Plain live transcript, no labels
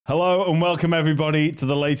Hello and welcome everybody to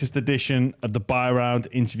the latest edition of the Buy Round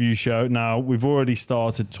interview show. Now, we've already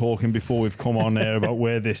started talking before we've come on air about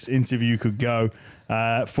where this interview could go.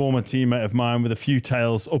 Former teammate of mine with a few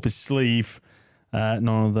tales up his sleeve, none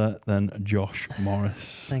other than Josh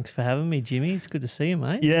Morris. Thanks for having me, Jimmy. It's good to see you,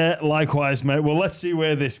 mate. Yeah, likewise, mate. Well, let's see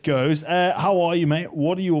where this goes. How are you, mate?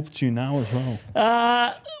 What are you up to now as well?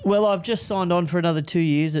 Well, I've just signed on for another 2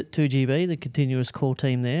 years at 2GB, the continuous call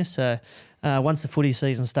team there. So once the footy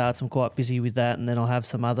season starts, I'm quite busy with that, and then I'll have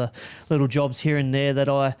some other little jobs here and there that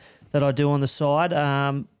I do on the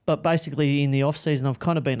side. But basically, in the off season, I've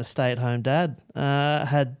kind of been a stay-at-home dad.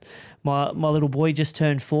 Had my little boy just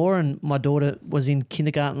turned 4, and my daughter was in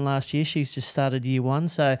kindergarten last year. She's just started year 1,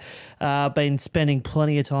 so I've been spending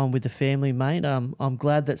plenty of time with the family, mate. I'm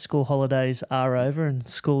glad that school holidays are over and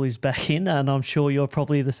school is back in, and I'm sure you're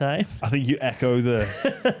probably the same. I think you echo the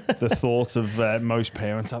thoughts of most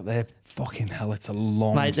parents out there. Fucking hell, it's a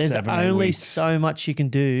long 7-8 weeks. Mate, there's only so much you can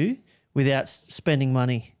do without spending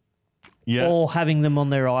money. Yeah. Or having them on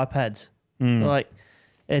their iPads. Like,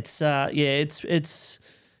 it's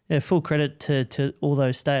full credit to all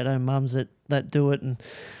those stay-at-home mums that do it and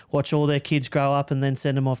watch all their kids grow up and then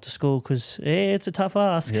send them off to school because, it's a tough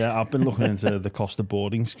ask. Yeah, I've been looking into the cost of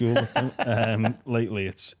boarding school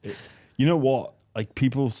lately. You know what? Like,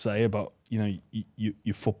 people say about,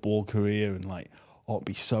 your football career and like, oh, it'd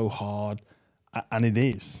be so hard. And it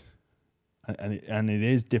is. And it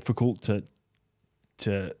is difficult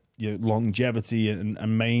to longevity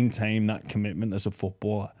and maintain that commitment as a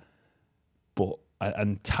footballer,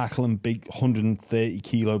 and tackling big 130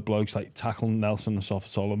 kilo blokes, like tackling Nelson and Sofa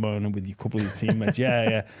Solomon and with your couple of your teammates,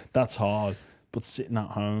 yeah, that's hard. But sitting at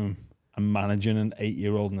home and managing an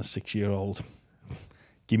 8-year-old and a 6-year-old,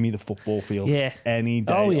 give me the football field any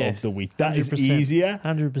day of the week. That 100%, is easier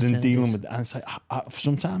 100% than dealing with. And it's like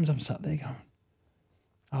sometimes I'm sat there going,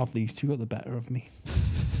 have these two got the better of me?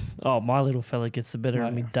 Oh, my little fella gets the better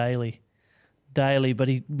of me daily. But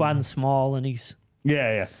he one smile and he's...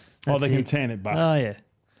 Yeah. Oh, they can turn it back. Oh, yeah.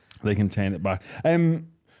 They can turn it back.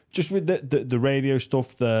 Just with the radio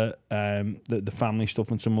stuff, the family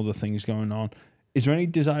stuff and some other things going on, is there any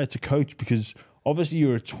desire to coach? Because obviously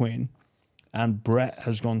you're a twin and Brett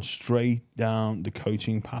has gone straight down the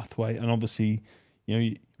coaching pathway. And obviously,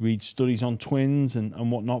 you read studies on twins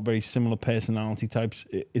and whatnot, very similar personality types.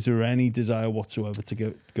 Is there any desire whatsoever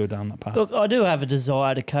to go down that path? Look, I do have a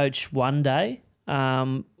desire to coach one day,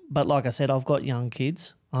 but like I said, I've got young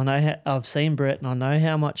kids. I know I've seen Brett, and I know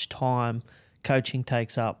how much time coaching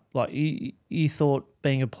takes up. Like you thought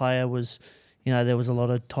being a player was, there was a lot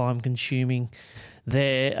of time consuming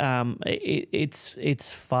there.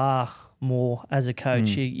 It's far more as a coach.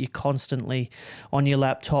 You're constantly on your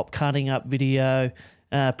laptop cutting up video,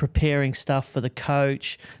 preparing stuff for the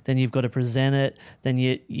coach, then you've got to present it, then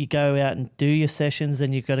you go out and do your sessions,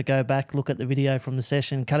 then you've got to go back, look at the video from the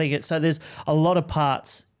session, cutting it. So there's a lot of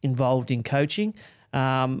parts involved in coaching.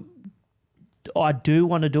 I do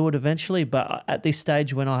want to do it eventually, but at this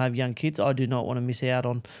stage when I have young kids, I do not want to miss out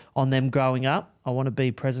on them growing up. I want to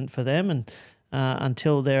be present for them, and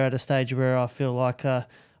until they're at a stage where I feel like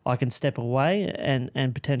I can step away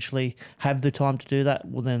and potentially have the time to do that,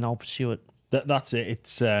 well, then I'll pursue it. That's it.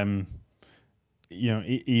 It's,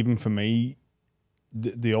 even for me,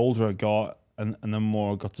 the older I got and the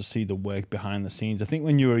more I got to see the work behind the scenes. I think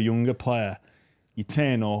when you're a younger player, you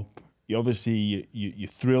turn up, you're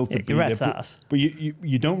thrilled to be there, but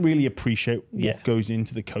you don't really appreciate what goes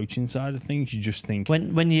into the coaching side of things. You just think...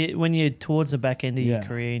 When you're towards the back end of your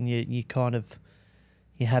career and you kind of...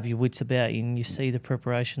 You have your wits about you and you see the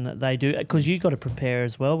preparation that they do, because you got to prepare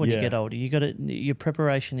as well when you get older. Your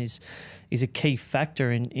preparation is a key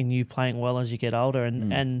factor in you playing well as you get older,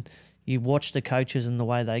 and you watch the coaches and the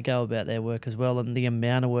way they go about their work as well, and the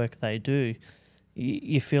amount of work they do.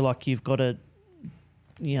 You feel like you've got to,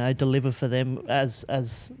 deliver for them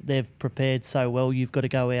as they've prepared so well. You've got to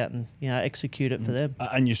go out and execute it for them.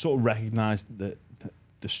 And you sort of recognise the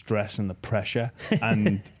stress and the pressure,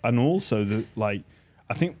 and also the like.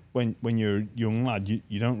 I think when you're a young lad,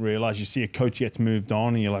 you don't realise. You see a coach gets moved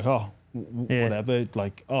on and you're like, oh, whatever,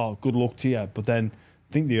 like, oh, good luck to you. But then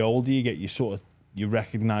I think the older you get, you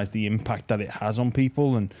recognise the impact that it has on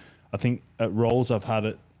people. And I think at roles I've had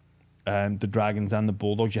at the Dragons and the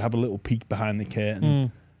Bulldogs, you have a little peek behind the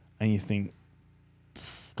curtain and you think,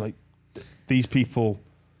 like, these people,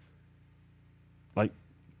 like,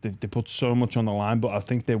 they put so much on the line, but I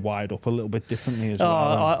think they're wired up a little bit differently as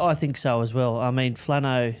well. I think so as well. I mean,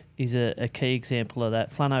 Flano is a key example of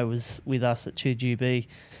that. Flano was with us at 2GB,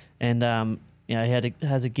 and he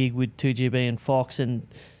has a gig with 2GB and Fox, and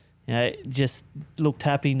just looked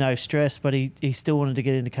happy, no stress, but he still wanted to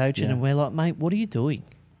get into coaching. Yeah. And we're like, mate, what are you doing?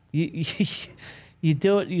 You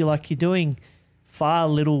do it. You're doing far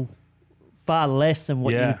less than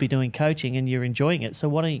what you'd be doing coaching, and you're enjoying it. So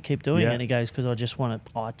why don't you keep doing it? And he goes, because I just want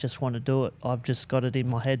to do it. I've just got it in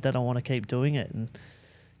my head that I want to keep doing it. And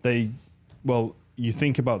you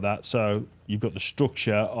think about that. So you've got the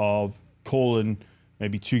structure of calling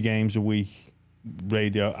maybe 2 games a week,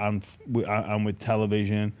 radio and with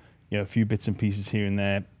television, a few bits and pieces here and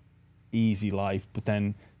there, easy life, but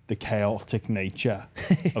then the chaotic nature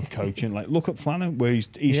of coaching. Like, look at Flanagan, where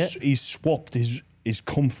he's swapped his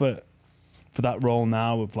comfort for that role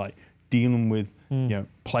now of like dealing with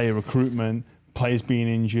player recruitment, players being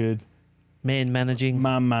injured, man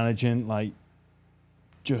managing, like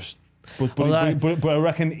just. But I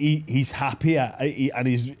reckon he's happier and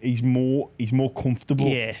he's more comfortable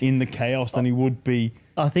in the chaos than he would be.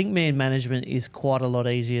 I think man management is quite a lot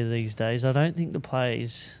easier these days. I don't think the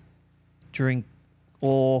players drink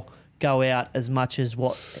or go out as much as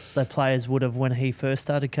what the players would have when he first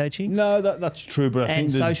started coaching. No, that's true, but I think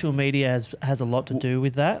social media has a lot to do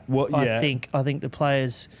with that. I think the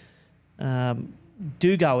players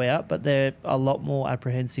do go out, but they're a lot more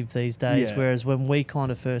apprehensive these days. Yeah. Whereas when we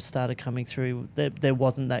kind of first started coming through, there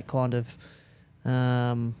wasn't that kind of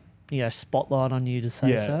spotlight on you to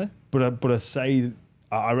say so. But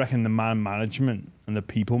I reckon the man management and the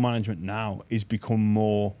people management now is become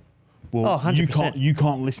more. Well, 100%. you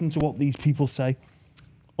can't listen to what these people say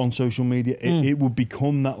on social media. It would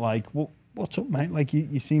become that like, what's up, mate? Like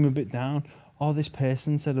you seem a bit down. Oh, this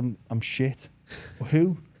person said I'm shit. Well,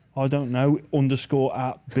 who? I don't know. _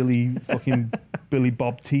 at Billy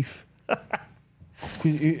Bob Teeth.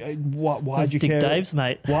 Why'd you care? Dave's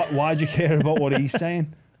mate. Why'd you care about what he's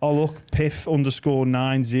saying? Oh look, Piff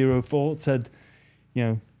 _904 said,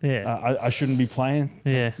 I shouldn't be playing.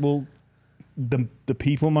 Yeah. Well, the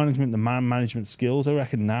people management, the man management skills, I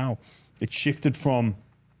reckon now it's shifted from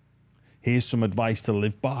here's some advice to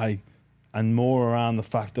live by, and more around the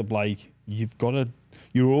fact of like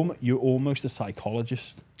you're almost a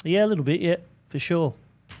psychologist. Yeah, a little bit. Yeah, for sure.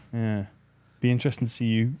 Yeah, be interesting to see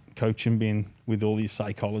you coaching, being with all your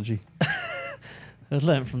psychology. I've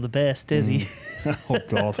learned from the best, Desi. Oh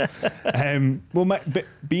God. Well, mate,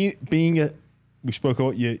 we spoke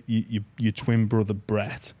about your twin brother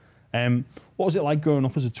Brett. What was it like growing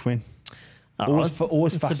up as a twin?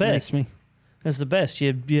 Always fascinates me. It's the best.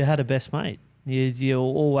 You had a best mate. You're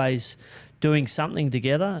always doing something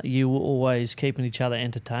together. You were always keeping each other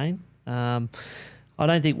entertained. I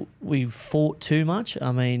don't think we fought too much.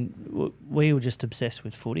 I mean, we were just obsessed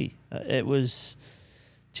with footy. It was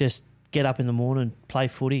just get up in the morning, play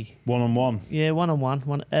footy. One-on-one? Yeah,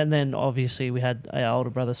 one-on-one. And then obviously we had our older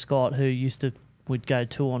brother Scott, who we'd go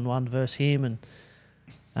 2-on-1 versus him, and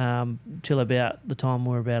till about the time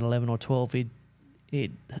we were about 11 or 12, he'd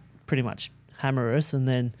pretty much hammer us. And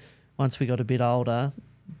then once we got a bit older,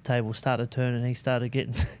 table started turning. He started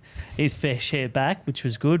getting his fair share back, which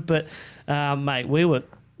was good. But mate, we were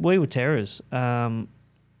terrors.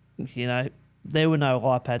 There were no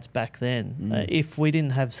iPads back then. If we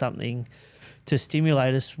didn't have something to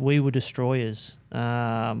stimulate us, we were destroyers.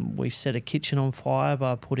 We set a kitchen on fire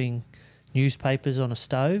by putting newspapers on a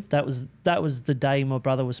stove. That was the day my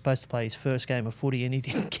brother was supposed to play his first game of footy, and he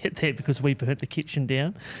didn't get there because we burnt the kitchen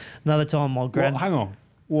down. Another time, my grand. Hang on,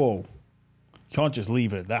 whoa! You can't just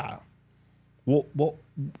leave it at that. What?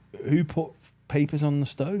 Who put papers on the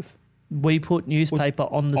stove? We put newspaper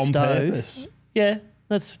on the stove. On purpose? Yeah,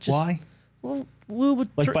 that's just why. Well, we were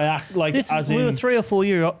we were 3 or 4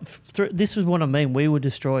 years. This was what I mean. We were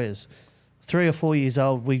destroyers. 3 or 4 years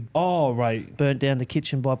old, we burnt down the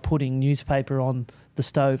kitchen by putting newspaper on the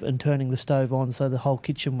stove and turning the stove on, so the whole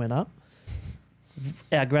kitchen went up.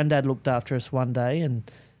 Our granddad looked after us one day, and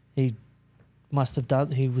he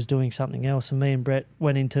was doing something else, and me and Brett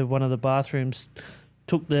went into one of the bathrooms,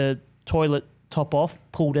 took the toilet top off,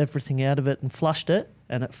 pulled everything out of it and flushed it,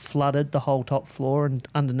 and it flooded the whole top floor and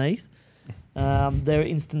underneath. There are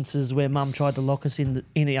instances where Mum tried to lock us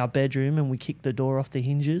in our bedroom, and we kicked the door off the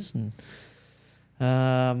hinges. And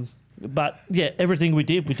but yeah, everything we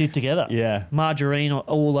did together. Yeah, margarine,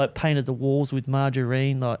 all like painted the walls with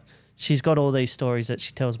margarine. Like, she's got all these stories that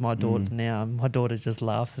she tells my daughter now. And my daughter just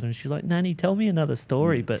laughs at them. She's like, "Nanny, tell me another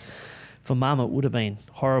story." But for Mum, it would have been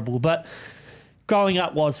horrible. But growing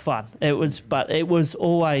up was fun. It was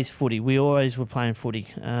always footy. We always were playing footy.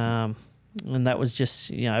 And that was just,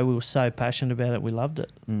 we were so passionate about it. We loved it.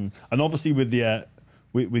 And obviously with your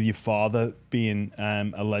father being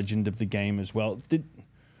a legend of the game as well,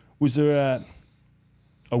 was there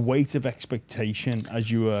a weight of expectation as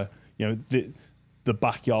you were, the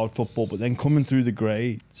backyard football, but then coming through the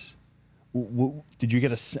grades, did you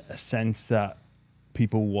get a sense that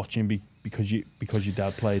people were watching because your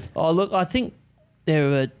dad played? Oh, look, I think there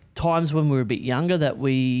were times when we were a bit younger that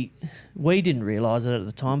we didn't realise it at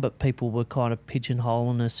the time, but people were kind of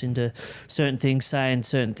pigeonholing us into certain things, saying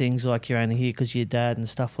certain things like you're only here because you're dad and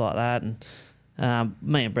stuff like that. And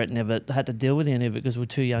me and Brett never had to deal with any of it because we're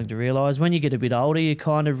too young to realise. When you get a bit older, you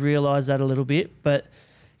kind of realise that a little bit. But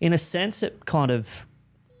in a sense, it kind of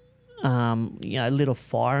lit a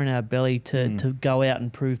fire in our belly to go out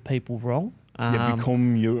and prove people wrong.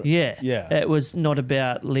 Become your... Yeah. Yeah. It was not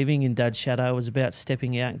about living in Dad's shadow. It was about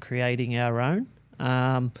stepping out and creating our own.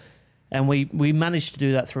 And we managed to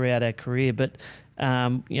do that throughout our career. But,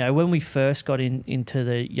 when we first got into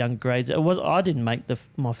the young grades, I didn't make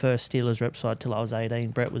my first Steelers rep side till I was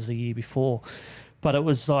 18. Brett was the year before. But it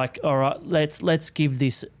was like, all right, let's give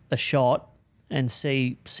this a shot and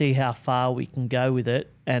see how far we can go with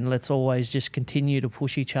it. And let's always just continue to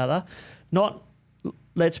push each other. Not...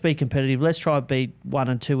 Let's be competitive. Let's try and be 1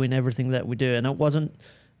 and 2 in everything that we do. And it wasn't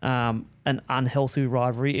an unhealthy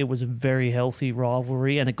rivalry. It was a very healthy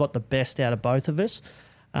rivalry, and it got the best out of both of us.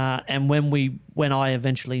 And when I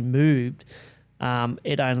eventually moved,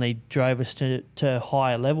 it only drove us to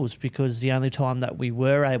higher levels because the only time that we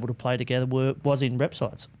were able to play together was in rep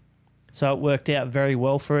sides. So it worked out very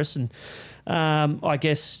well for us. And I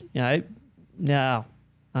guess now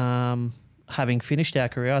having finished our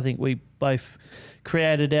career, I think we both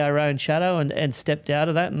created our own shadow and stepped out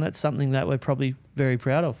of that, and that's something that we're probably very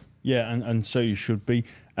proud of. Yeah, and so you should be.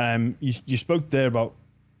 You spoke there about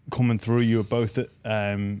coming through. You were both at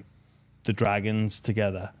the Dragons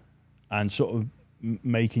together and sort of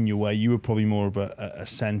making your way. You were probably more of a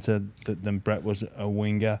centre than Brett was a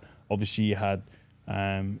winger. Obviously, you had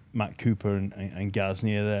Matt Cooper and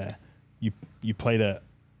Gaznia there. You played a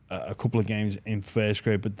couple of games in first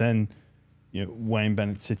grade, but then Wayne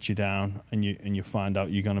Bennett sits you down and you find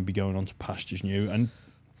out you're going to be going on to pastures new, and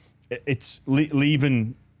it's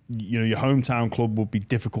leaving. Your hometown club would be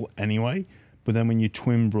difficult anyway. But then when your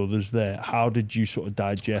twin brothers there, how did you sort of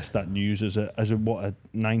digest that news as a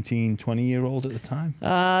 19, 20-year-old at the time? No,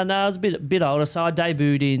 I was a bit older. So I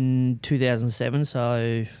debuted in 2007,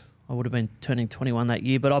 so I would have been turning 21 that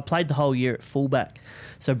year. But I played the whole year at fullback.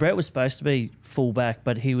 So Brett was supposed to be fullback,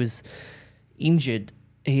 but he was injured.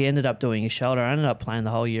 He ended up doing his shoulder. I ended up playing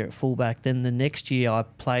the whole year at fullback. Then the next year I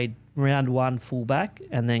played round 1 fullback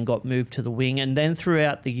and then got moved to the wing. And then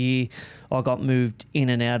throughout the year I got moved in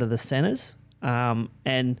and out of the centres.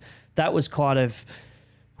 And that was kind of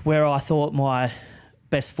where I thought my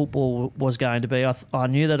best football was going to be. I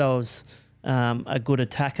knew that I was a good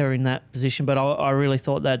attacker in that position, but I really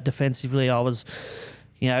thought that defensively I was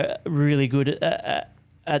really good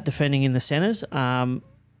at defending in the centres.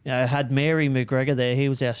 Had Mary McGregor there. He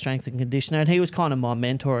was our strength and conditioner, and he was kind of my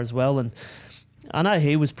mentor as well. And I know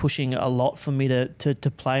he was pushing a lot for me to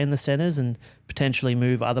play in the centres and potentially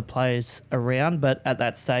move other players around. But at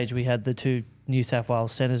that stage, we had the two New South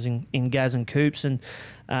Wales centres in Gaz and Coops, and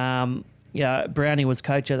Brownie was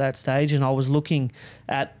coach at that stage, and I was looking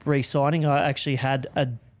at re-signing. I actually had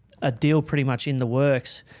a deal pretty much in the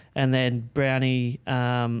works, and then Brownie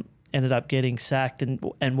ended up getting sacked,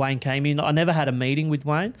 and Wayne came in. I never had a meeting with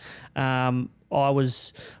Wayne. I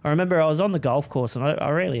remember I was on the golf course, and I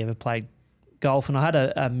rarely ever played golf, and I had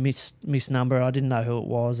a miss number. I didn't know who it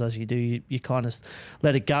was. As you do, you kind of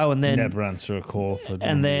let it go, and then never answer a call for.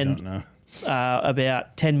 And then you don't know.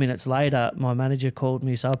 About 10 minutes later, my manager called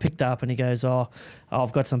me, so I picked up, and he goes,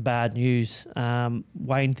 I've got some bad news.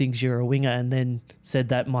 Wayne thinks you're a winger, and then said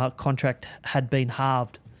that my contract had been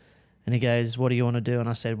halved. And he goes, what do you want to do? And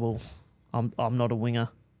I said, well, I'm not a winger.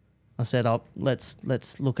 I said, let's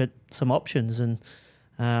look at some options. And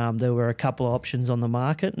there were a couple of options on the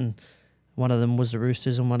market, and one of them was the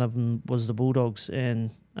Roosters and one of them was the Bulldogs.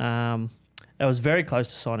 And I was very close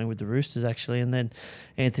to signing with the Roosters, actually. And then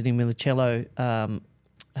Anthony Milicello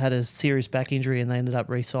had a serious back injury, and they ended up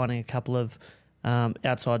re-signing a couple of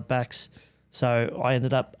outside backs. So I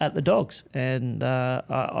ended up at the Dogs, and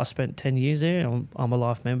I spent 10 years there. I'm a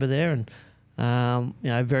life member there, and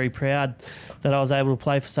very proud that I was able to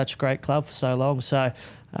play for such a great club for so long. So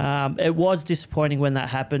it was disappointing when that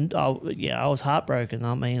happened. I was heartbroken.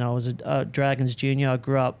 I mean, I was a Dragons junior. I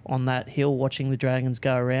grew up on that hill watching the Dragons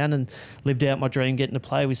go around and lived out my dream getting to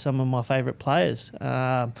play with some of my favourite players.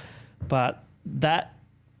 But that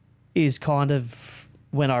is kind of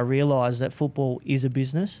when I realised that football is a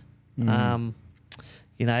business. You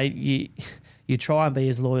try and be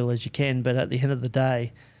as loyal as you can, but at the end of the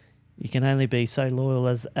day, you can only be so loyal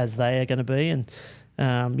as they are going to be. And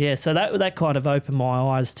Yeah, so that kind of opened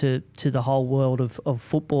my eyes to the whole world of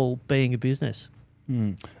football being a business.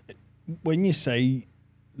 When you say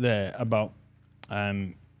there about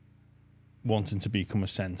wanting to become a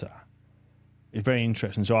centre, it's very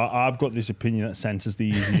interesting. So I've got this opinion that centre's the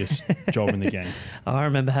easiest job in the game. I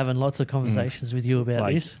remember having lots of conversations with you about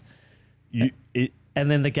this. And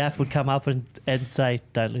then the gaff would come up and say,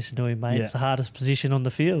 don't listen to him, mate. Yeah. It's the hardest position on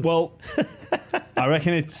the field. Well, I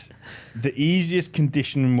reckon it's the easiest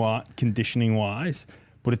conditioning-wise,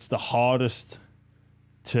 but it's the hardest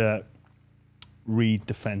to read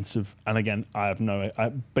defensive. And again,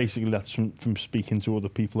 basically that's from speaking to other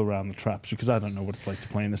people around the traps, because I don't know what it's like to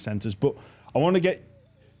play in the centres. But I want to get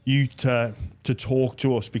you to talk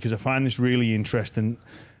to us, because I find this really interesting.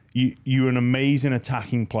 You're an amazing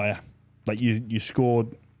attacking player. Like you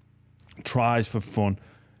scored tries for fun,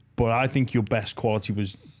 but I think your best quality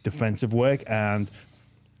was defensive work. And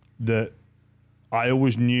I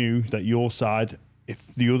always knew that your side, if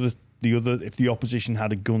the opposition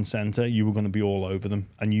had a gun centre, you were going to be all over them,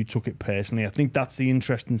 and you took it personally. I think that's the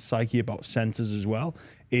interesting psyche about centres as well.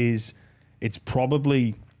 Is it's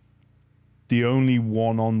probably the only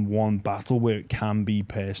one-on-one battle where it can be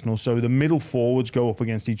personal. So the middle forwards go up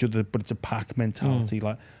against each other, but it's a pack mentality.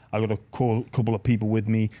 Like, I got a couple of people with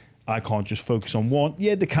me. I can't just focus on one.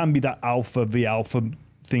 Yeah, there can be that alpha v alpha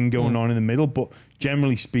thing going on in the middle, but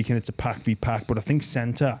generally speaking, it's a pack v pack. But I think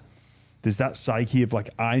centre, there's that psyche of like,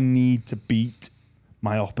 I need to beat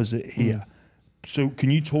my opposite here. So can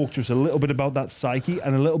you talk to us a little bit about that psyche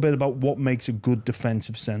and a little bit about what makes a good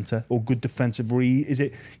defensive centre or good defensive read? Is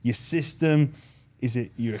it your system? Is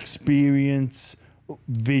it your experience,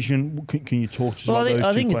 vision? Can you talk to us about those two questions?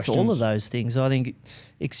 I think it's all of those things. I think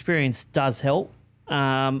experience does help.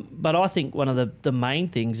 But I think one of the main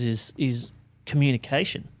things is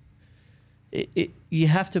communication. You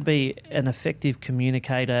have to be an effective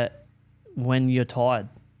communicator when you're tired.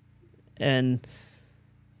 And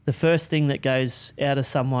the first thing that goes out of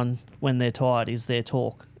someone when they're tired is their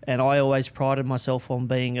talk. And I always prided myself on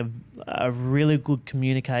being a really good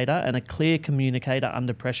communicator and a clear communicator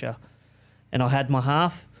under pressure. And I had my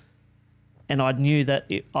half, and I knew that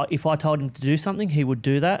if I told him to do something, he would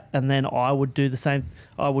do that, and then I would do the same.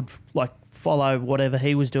 I would follow whatever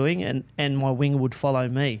he was doing, and my winger would follow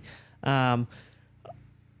me. To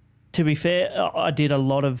be fair, I did a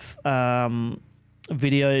lot of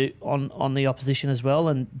video on the opposition as well,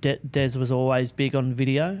 and Des was always big on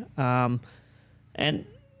video, and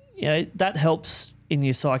that helps in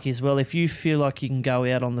your psyche as well. If you feel like you can go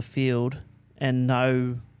out on the field and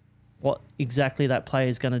know what exactly that player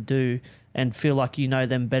is going to do and feel like you know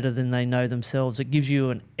them better than they know themselves, it gives you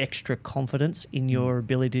an extra confidence in your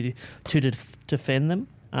ability to defend them.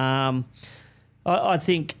 I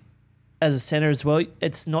think as a centre as well,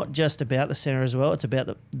 it's not just about the centre as well. It's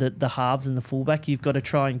about the halves and the fullback. You've got to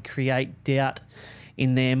try and create doubt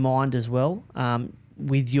in their mind as well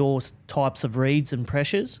with your types of reads and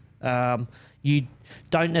pressures. You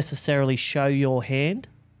don't necessarily show your hand,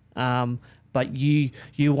 but you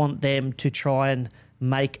want them to try and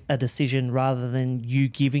make a decision rather than you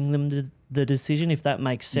giving them the decision, if that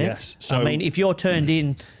makes sense. Yes. So, I mean, if you're turned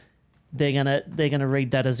in, they're gonna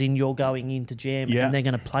read that as in you're going into jam, and they're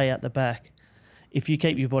gonna play out the back. If you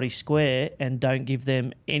keep your body square and don't give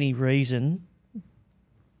them any reason,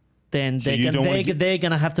 then they're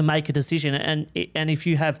gonna have to make a decision. And if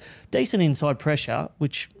you have decent inside pressure,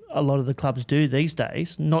 which a lot of the clubs do these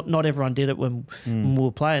days, not everyone did it when we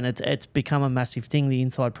were playing. It's become a massive thing, the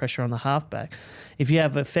inside pressure on the halfback. If you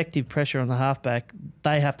have effective pressure on the halfback,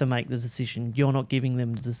 they have to make the decision. You're not giving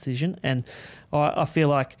them the decision. And I feel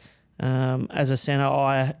like as a centre,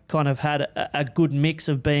 I kind of had a good mix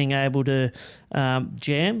of being able to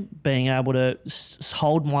jam, being able to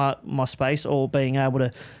hold my space, or being able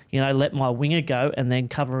to let my winger go and then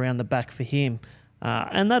cover around the back for him.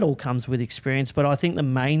 And that all comes with experience. But I think the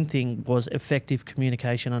main thing was effective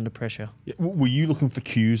communication under pressure. Were you looking for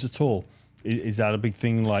cues at all? Is that a big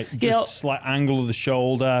thing? Like just slight angle of the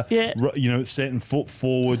shoulder, certain foot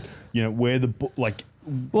forward, where the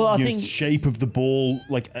I think shape of the ball,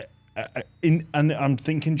 and I'm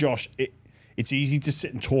thinking, Josh, it's easy to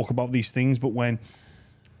sit and talk about these things, but when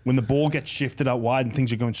the ball gets shifted out wide and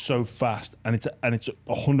things are going so fast, and it's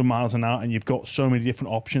 100 miles an hour, and you've got so many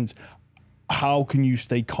different options, how can you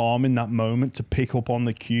stay calm in that moment to pick up on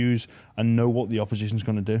the cues and know what the opposition's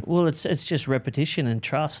going to do? Well, it's just repetition and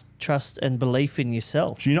trust and belief in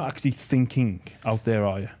yourself. So you're not actually thinking out there,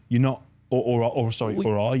 are you? You're not, or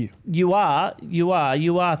are you? You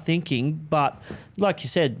are thinking, but like you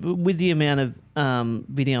said, with the amount of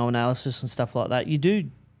video analysis and stuff like that, you do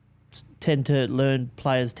tend to learn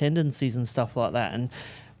players' tendencies and stuff like that.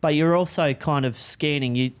 But you're also kind of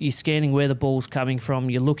scanning. You're scanning where the ball's coming from.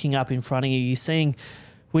 You're looking up in front of you. You're seeing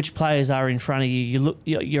which players are in front of you.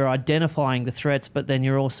 You're identifying the threats, but then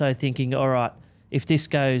you're also thinking, all right, if this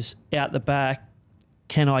goes out the back,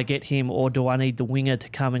 can I get him, or do I need the winger to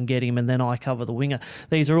come and get him and then I cover the winger?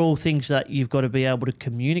 These are all things that you've got to be able to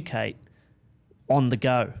communicate on the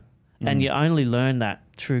go. And you only learn that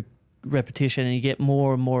through repetition, and you get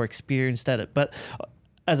more and more experienced at it. But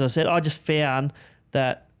as I said, I just found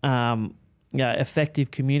that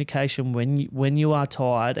effective communication when you are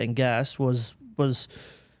tired and gassed was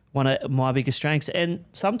one of my biggest strengths. And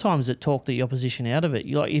sometimes it talked the opposition out of it.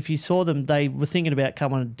 Like if you saw them, they were thinking about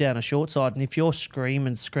coming down a short side, and if you're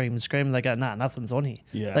screaming, they go, nah, nothing's on here.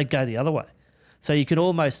 Yeah. They'd go the other way. So you could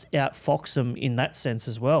almost outfox them in that sense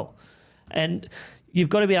as well. And you've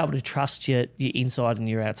got to be able to trust your inside and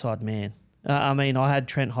your outside man. I mean, I had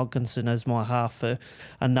Trent Hodkinson as my half for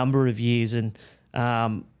a number of years, and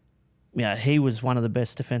he was one of the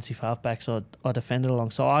best defensive halfbacks I defended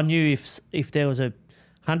along. So I knew if there was a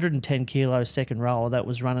 110 kilo second rower that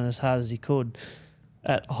was running as hard as he could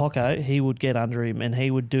at Hocko, he would get under him and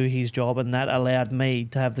he would do his job, and that allowed me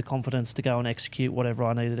to have the confidence to go and execute whatever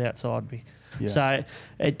I needed outside me. Yeah. So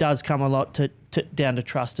it does come a lot down to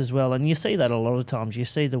trust as well, and you see that a lot of times. You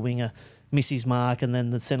see the winger miss his mark, and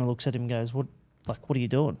then the centre looks at him and goes, "What are you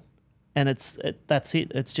doing?" And that's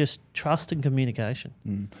it. It's just trust and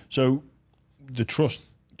communication. So the trust,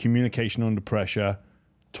 communication under pressure,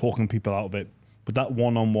 talking people out of it. But that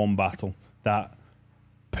one-on-one battle, that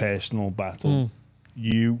personal battle,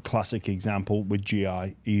 you, classic example with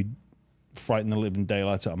GI, he frightened the living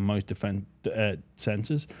daylights out of most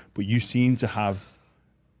centres, but you seem to have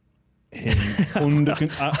him under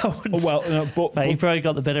control. But he probably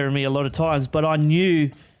got the better of me a lot of times, but I knew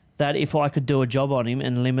that if I could do a job on him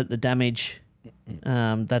and limit the damage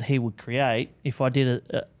that he would create, if I did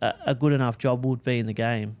a good enough job, would be in the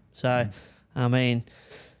game. So, I mean,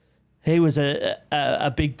 he was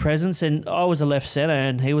a big presence, and I was a left centre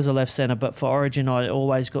and he was a left centre, but for Origin I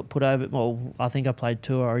always got put over. Well, I think I played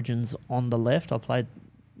 2 Origins on the left. I played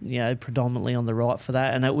predominantly on the right for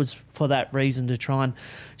that, and it was for that reason, to try and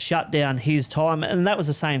shut down his time. And that was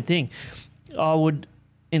the same thing.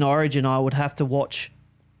 In Origin I would have to watch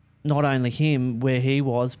not only him where he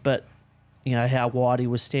was, but how wide he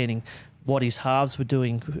was standing, what his halves were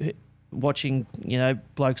doing, watching,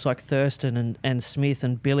 blokes like Thurston and Smith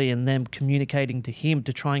and Billy, and them communicating to him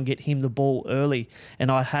to try and get him the ball early.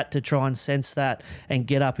 And I had to try and sense that and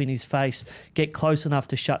get up in his face, get close enough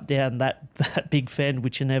to shut down that big fend,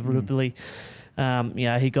 which inevitably,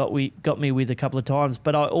 he got me with a couple of times.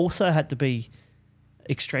 But I also had to be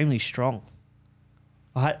extremely strong.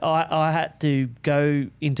 I had to go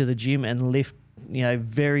into the gym and lift,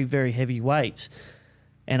 very, very heavy weights.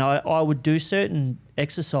 And I would do certain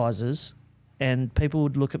exercises and people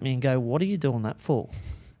would look at me and go, "What are you doing that for?"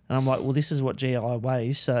 And I'm like, "Well, this is what GI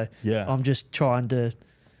weighs, so I'm just trying to,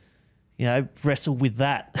 wrestle with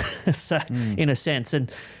that." So in a sense,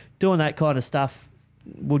 and doing that kind of stuff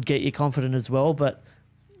would get you confident as well. But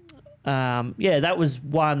that was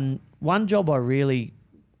one job I really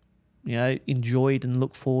enjoyed and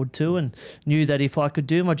looked forward to, and knew that if I could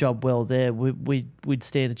do my job well there, we'd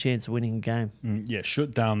stand a chance of winning a game.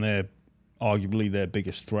 Shut down arguably their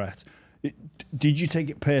biggest threat. Did you take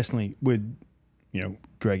it personally with,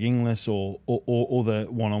 Greg Inglis or other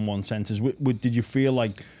one-on-one centres? Did you feel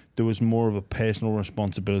like there was more of a personal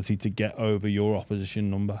responsibility to get over your opposition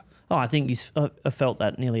number? Oh, I think I felt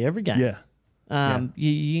that nearly every game. Yeah.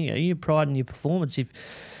 You pride in your performance.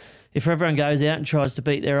 If everyone goes out and tries to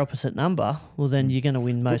beat their opposite number, well, then you're going to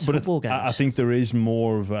win most football games. I think there is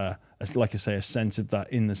more of a sense of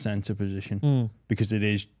that in the centre position, because it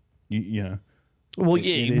is, Well,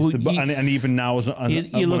 and even now,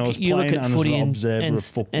 when I was playing and as an observer of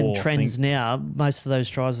football, and trends now, most of those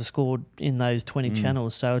tries are scored in those 20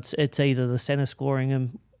 channels. So it's either the centre scoring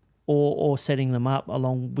them or setting them up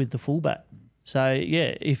along with the fullback. So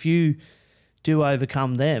if you do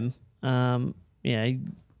overcome them,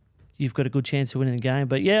 you've got a good chance of winning the game.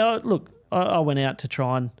 But I went out to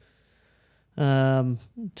try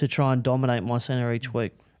and dominate my centre each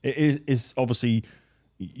week. It is obviously,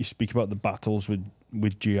 you speak about the battles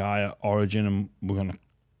with GI at Origin, and we're going to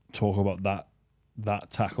talk about that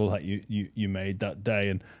tackle that you made that day,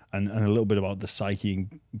 and a little bit about the psyche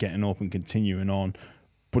and getting up and continuing on.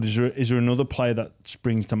 But is there another player that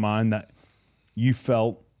springs to mind that you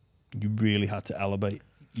felt you really had to elevate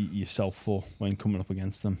yourself for when coming up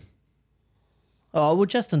against them? Oh, well,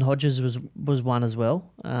 Justin Hodges was one as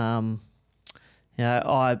well. I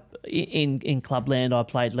in clubland, I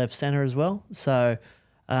played left centre as well. So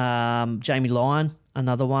Jamie Lyon,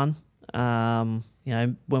 another one.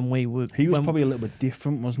 When we were... He was probably a little bit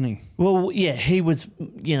different, wasn't he? Well, yeah, he was,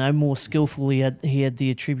 more skillful. He had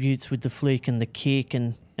the attributes with the flick and the kick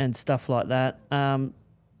and stuff like that.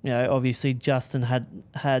 Obviously Justin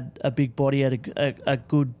had a big body, had a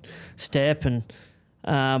good step, and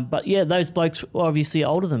but yeah, those blokes were obviously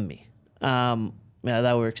older than me.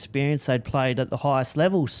 They were experienced. They'd played at the highest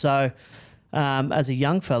level. So as a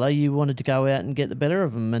young fella, you wanted to go out and get the better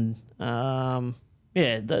of them. And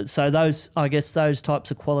so those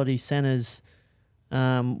types of quality centres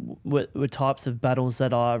were types of battles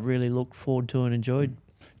that I really looked forward to and enjoyed.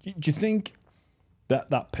 Do you think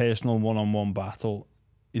that personal one-on-one battle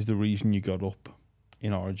is the reason you got up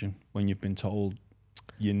in Origin when you've been told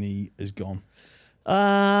your knee is gone?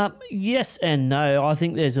 Yes and no. I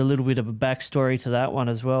think there's a little bit of a backstory to that one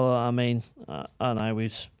as well. I mean, I know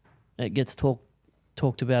it gets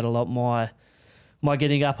talked about a lot, my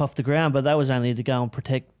getting up off the ground, but that was only to go and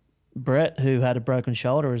protect Brett, who had a broken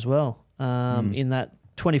shoulder as well in that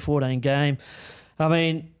 2014 game. I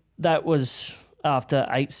mean, that was after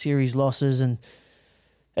 8 series losses, and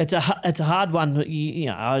it's a hard one.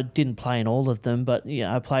 I didn't play in all of them, but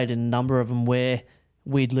I played in a number of them where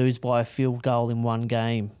we'd lose by a field goal in one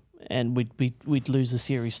game, and we'd lose the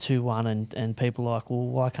series 2-1, and people are like, well,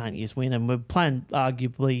 why can't you just win? And we're playing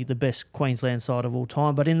arguably the best Queensland side of all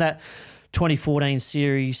time. But in that 2014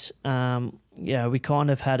 series, we kind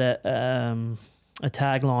of had a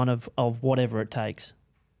tagline of whatever it takes,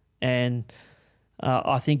 and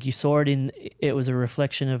I think you saw it was a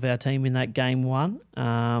reflection of our team in that game one.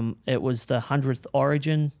 It was the 100th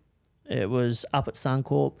Origin. It was up at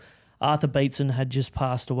Suncorp. Arthur Beetson had just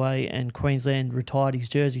passed away, and Queensland retired his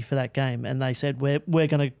jersey for that game. And they said, we're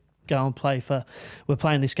going to go and we're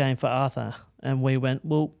playing this game for Arthur. And we went,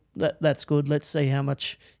 well, that's good. Let's see how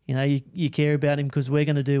much you care about him, because we're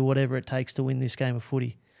going to do whatever it takes to win this game of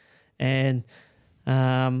footy. And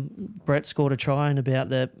Brett scored a try in about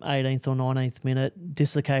the 18th or 19th minute,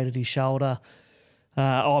 dislocated his shoulder.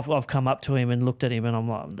 I've come up to him and looked at him, and I'm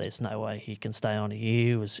like, there's no way he can stay on here.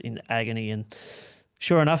 He was in agony, and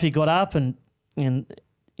sure enough, he got up, and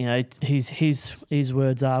his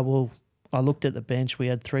words are, well, I looked at the bench. We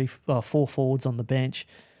had 4 forwards on the bench.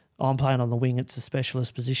 I'm playing on the wing. It's a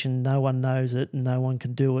specialist position. No one knows it, and no one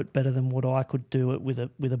can do it better than what I could do it with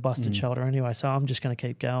a busted shoulder anyway. So I'm just going to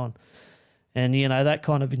keep going. And, that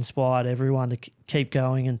kind of inspired everyone to keep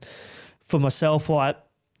going. And for myself, I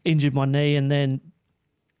injured my knee, and then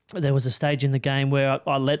there was a stage in the game where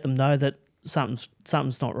I let them know that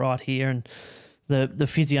something's not right here. And the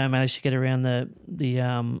physio managed to get around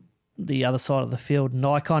the other side of the field. And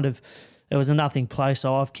it was a nothing play,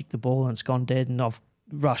 so I've kicked the ball and it's gone dead, and I've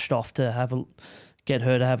rushed off to get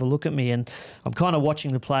her to have a look at me. And I'm kind of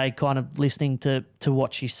watching the play, kind of listening to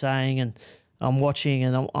what she's saying, and I'm watching,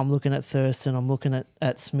 and I'm looking at Thurston, I'm looking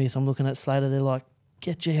at Smith, I'm looking at Slater. They're like,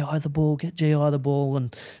 get GI the ball.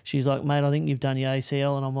 And she's like, mate, I think you've done your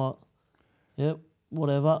ACL. And I'm like, yep,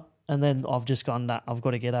 whatever. And then I've just gone, nah, I've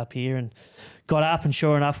got to get up here. And got up, and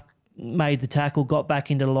sure enough, made the tackle, got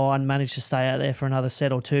back into the line, managed to stay out there for another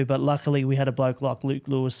set or two. But luckily we had a bloke like Luke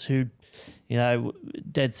Lewis who,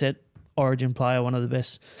 dead set Origin player, one of the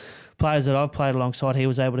best players that I've played alongside. He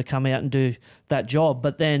was able to come out and do that job.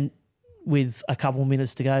 But then with a couple of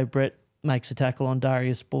minutes to go, Brett makes a tackle on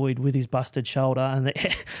Darius Boyd with his busted shoulder, and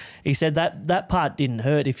he said that part didn't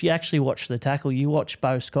hurt. If you actually watch the tackle, you watch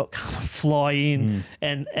Bo Scott come fly in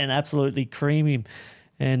and absolutely cream him.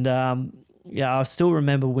 And I still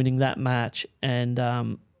remember winning that match,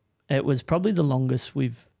 and it was probably the longest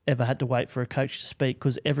we've ever had to wait for a coach to speak,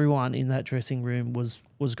 because everyone in that dressing room was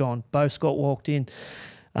gone. Bo Scott walked in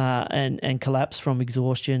and collapsed from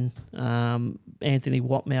exhaustion. Anthony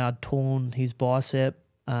Watmow torn his bicep,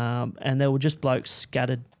 and there were just blokes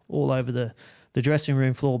scattered all over the dressing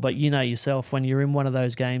room floor. But you know yourself, when you're in one of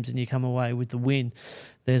those games and you come away with the win,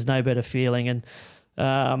 there's no better feeling. And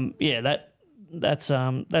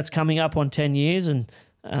that's coming up on 10 years, and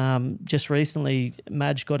just recently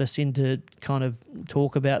Madge got us in to kind of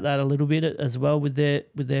talk about that a little bit as well with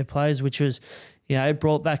their players, which was, it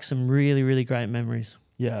brought back some really, really great memories.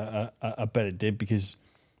 Yeah, I bet it did, because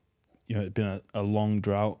it'd been a long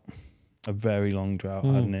drought, a very long drought,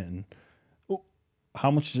 hadn't it? And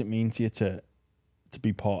how much does it mean to you to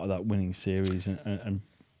be part of that winning series and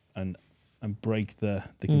break the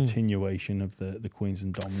continuation of the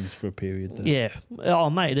Queensland dominance for a period there? Yeah.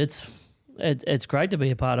 Oh, mate, it's great to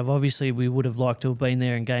be a part of. Obviously, we would have liked to have been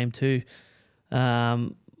there in game 2.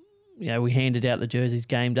 We handed out the jerseys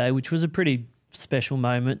game day, which was a pretty special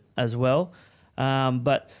moment as well.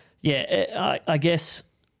 But Yeah, I guess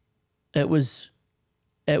it was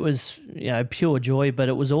pure joy, but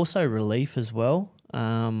it was also relief as well.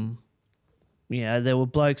 There were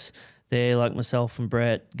blokes there like myself and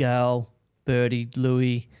Brett, Gal, Birdie,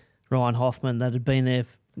 Louis, Ryan Hoffman that had been there,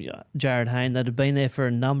 Jared Hayne, that had been there for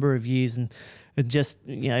a number of years and had just,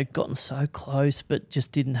 gotten so close but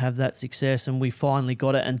just didn't have that success, and we finally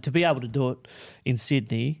got it. And to be able to do it in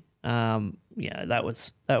Sydney, that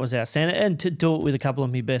was outstanding. And to do it with a couple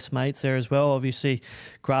of my best mates there as well. Obviously,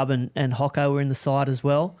 Grubb and Hocko were in the side as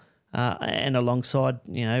well, and alongside,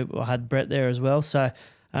 I had Brett there as well. So,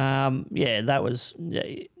 that was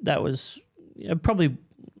probably,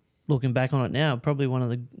 looking back on it now, probably one of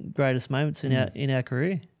the greatest moments in our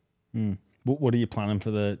career. Mm. What are you planning for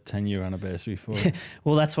the 10-year anniversary for?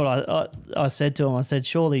 Well, that's what I said to him. I said,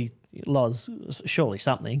 surely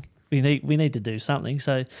something. We need to do something.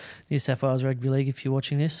 So, New South Wales Rugby League, if you're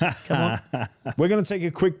watching this, come on. We're going to take a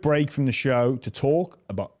quick break from the show to talk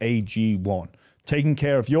about AG1. Taking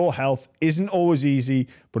care of your health isn't always easy,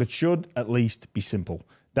 but it should at least be simple.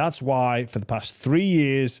 That's why for the past 3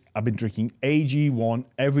 years, I've been drinking AG1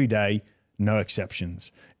 every day, no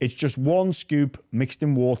exceptions. It's just one scoop mixed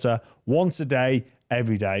in water once a day,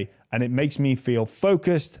 every day, and it makes me feel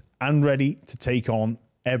focused and ready to take on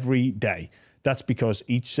every day. That's because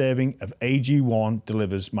each serving of AG1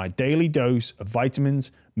 delivers my daily dose of vitamins,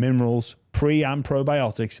 minerals, pre- and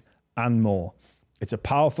probiotics, and more. It's a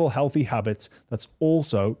powerful, healthy habit that's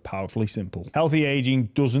also powerfully simple. Healthy aging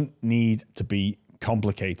doesn't need to be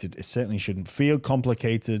complicated. It certainly shouldn't feel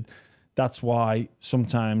complicated. That's why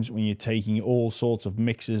sometimes when you're taking all sorts of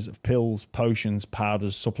mixes of pills, potions,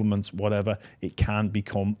 powders, supplements, whatever, it can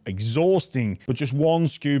become exhausting. But just one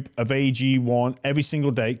scoop of AG1 every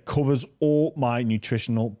single day covers all my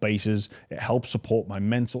nutritional bases. It helps support my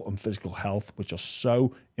mental and physical health, which are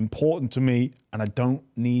so important to me, and I don't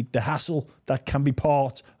need the hassle that can be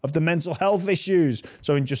part of the mental health issues.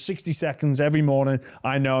 So in just 60 seconds every morning,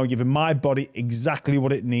 I know I'm giving my body exactly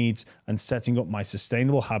what it needs and setting up my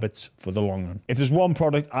sustainable habits for the long run. If there's one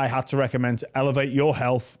product I had to recommend to elevate your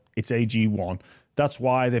health, it's AG1. That's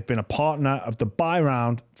why they've been a partner of the Buy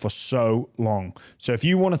Round for so long. So if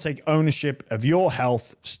you want to take ownership of your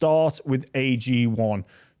health, start with AG1.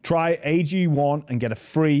 Try AG1 and get a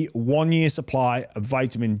free 1-year supply of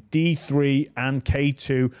vitamin D3 and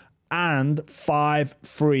K2 and 5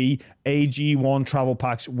 free AG1 travel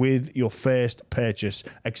packs with your first purchase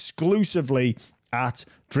exclusively at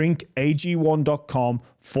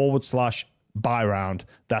drinkag1.com/buyround.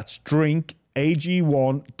 That's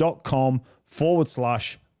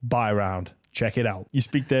drinkag1.com/buyround. Check it out. You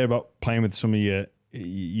speak there about playing with some of your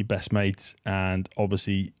best mates and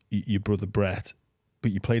obviously your brother Brett,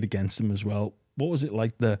 but you played against him as well. What was it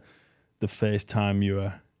like the first time you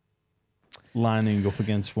were lining up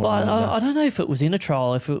against one another? I don't know if it was in a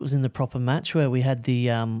trial, if it was in the proper match where we had the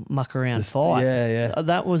muck around fight. Yeah.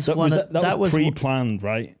 That was pre-planned,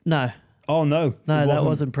 right? No. Oh, no. No, that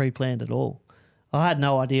wasn't pre-planned at all. I had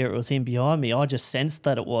no idea it was him behind me. I just sensed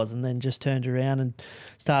that it was, and then just turned around and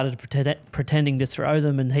started pretending to throw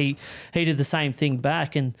them, and he did the same thing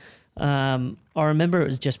back. And I remember it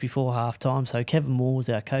was just before half-time, so Kevin Moore was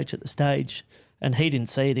our coach at the stage, and he didn't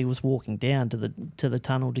see it. He was walking down to the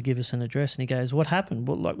tunnel to give us an address, and he goes, "What happened?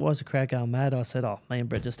 Why is the crowd going mad?" I said, "Oh, me and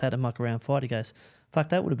Brett just had a muck around fight." He goes, "Fuck,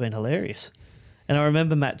 that would have been hilarious." And I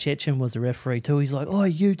remember Matt Chechen was the referee too. He's like, "Oh,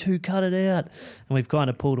 you two cut it out." And we've kind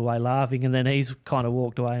of pulled away laughing, and then he's kind of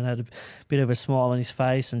walked away and had a bit of a smile on his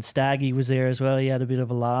face. And Staggy was there as well. He had a bit of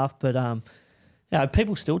a laugh. But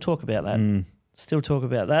people still talk about that. Still talk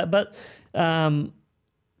about that. But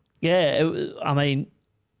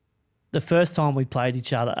the first time we played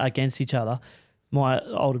against each other, my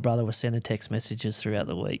older brother was sending text messages throughout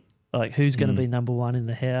the week, like, who's going to be number one in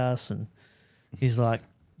the house? And he's like,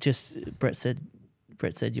 Brett said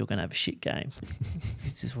you're going to have a shit game.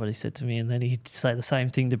 This is what he said to me, and then he'd say the same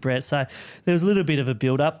thing to Brett. So there was a little bit of a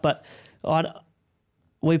build-up, but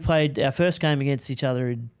we played our first game against each other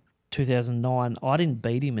in 2009. I didn't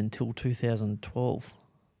beat him until 2012.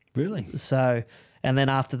 Really? So, and then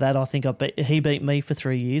after that, I think he beat me for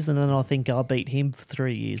 3 years, and then I think I beat him for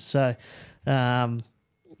 3 years. So,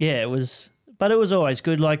 it was always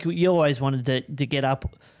good. Like, you always wanted to get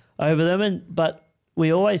up over them, but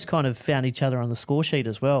we always kind of found each other on the score sheet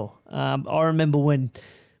as well. I remember when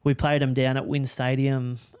we played him down at Wynn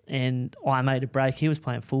Stadium and I made a break. He was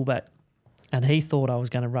playing fullback and he thought I was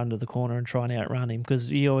going to run to the corner and try and outrun him because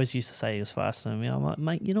he always used to say he was faster than me. I'm like,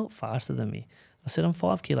 "Mate, you're not faster than me." I said, "I'm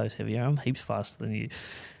 5 kilos heavier. I'm heaps faster than you."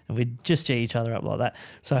 and we'd just gee each other up like that.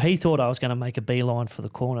 So he thought I was going to make a beeline for the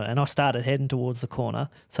corner, and I started heading towards the corner.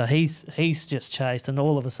 So he's just chased, and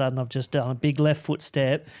all of a sudden I've just done a big left foot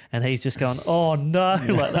step, and he's just gone, oh no,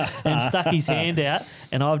 like that, and stuck his hand out,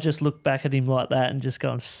 and I've just looked back at him like that and just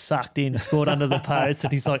gone sucked in, scored under the post,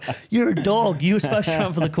 and he's like, you're a dog, you were supposed to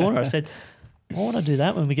run for the corner. I said, I want to do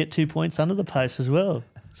that when we get 2 points under the post as well.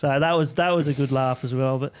 So that was a good laugh as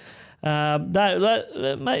well. But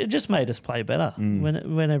it just made us play better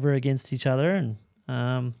whenever against each other,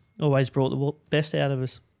 and always brought the best out of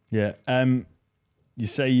us. Yeah. You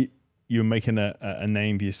say you're making a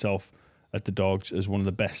name for yourself at the Dogs as one of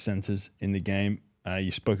the best centres in the game.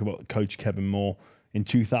 You spoke about Coach Kevin Moore. In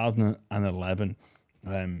 2011,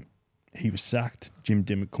 he was sacked. Jim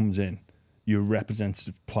Dimmock comes in. You're a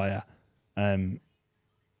representative player. And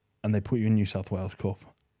they put you in New South Wales Cup.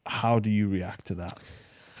 How do you react to that?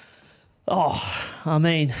 Oh, I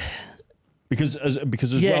mean, because as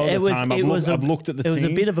well at the time I've looked at the team. It was a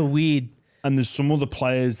bit of a weird, and there's some other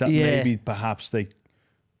players that maybe perhaps they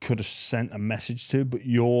could have sent a message to, but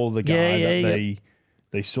you're the guy that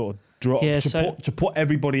they sort of drop to put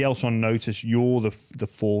everybody else on notice. You're the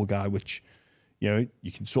fall guy, which you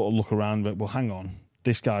can sort of look around, but well, hang on,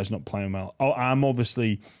 this guy's not playing well. I'm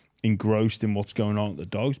obviously engrossed in what's going on at the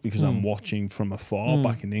Dogs because I'm watching from afar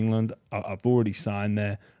back in England. I've already signed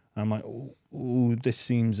there. I'm like, oh, this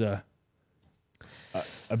seems a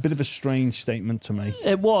bit of a strange statement to me.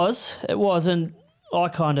 It was, and I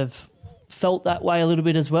kind of felt that way a little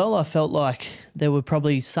bit as well. I felt like there were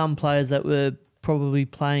probably some players that were probably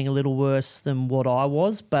playing a little worse than what I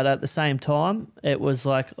was, but at the same time, it was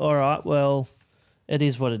like, all right, well, it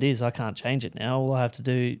is what it is. I can't change it now. All I have to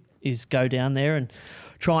do is go down there and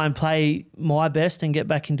try and play my best and get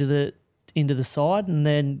back into the side, and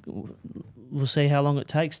then we'll see how long it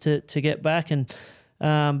takes to get back. And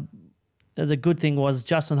the good thing was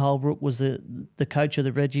Justin Holbrook was the coach of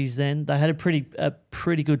the Reggies then. They had a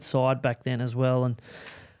pretty good side back then as well. And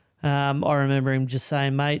I remember him just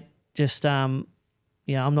saying, mate, just I'm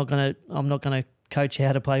not gonna coach you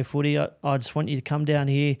how to play footy. I just want you to come down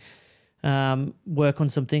here, work on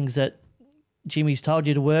some things that Jimmy's told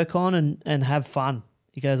you to work on, and have fun.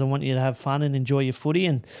 He goes, I want you to have fun and enjoy your footy.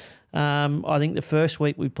 And I think the first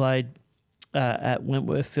week we played at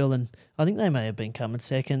Wentworthville, and I think they may have been coming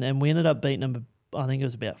second, and we ended up beating them, I think it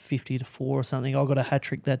was about 50-4 or something. I got a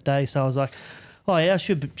hat-trick that day, so I was like, oh yeah, I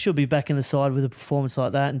should be back in the side with a performance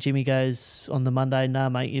like that. And Jimmy goes on the Monday, nah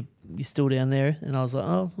mate, you're still down there. And I was like,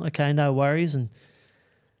 oh, okay, no worries. And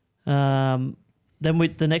then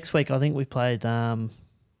the next week I think we played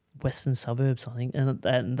Western Suburbs, I think, and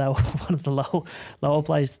they were one of the lower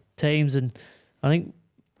placed teams. And I think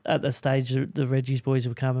at the stage the Reggie's boys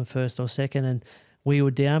were coming first or second, and we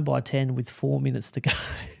were down by 10 with 4 minutes to go,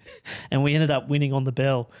 and we ended up winning on the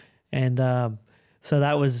bell. And so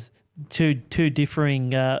that was two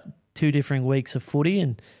differing weeks of footy,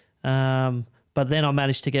 and but then I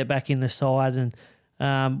managed to get back in the side, and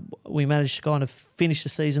we managed to kind of finish the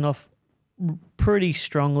season off pretty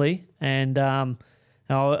strongly, and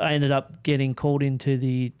I ended up getting called into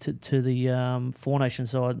the Four Nations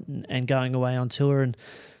side and going away on tour. And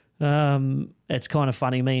it's kind of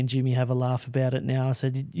funny. Me and Jimmy have a laugh about it now. I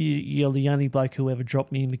said, you're the only bloke who ever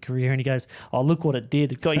dropped me in my career. And he goes, oh, look what it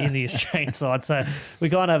did. It got you in the Australian side. So we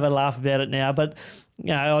kind of have a laugh about it now. But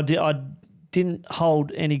I didn't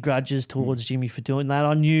hold any grudges towards Jimmy for doing that.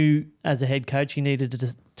 I knew as a head coach he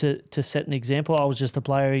needed to set an example. I was just a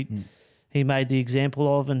player he made the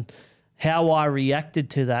example of, and how I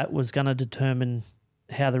reacted to that was going to determine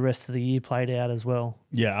how the rest of the year played out as well.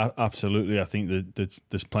 Yeah, absolutely. I think that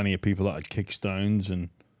there's plenty of people that would kick stones and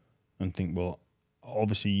think, well,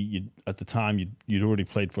 obviously at the time you'd already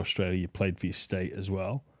played for Australia, you played for your state as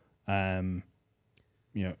well.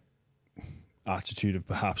 Attitude of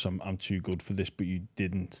perhaps I'm too good for this, but you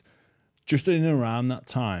didn't. Just in and around that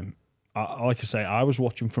time, like I say, I was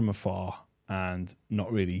watching from afar and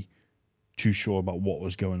not really too sure about what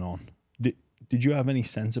was going on. Did you have any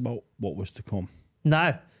sense about what was to come?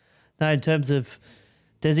 No, in terms of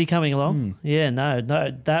Desi coming along, no,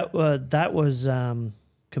 that was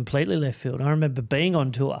completely left field. I remember being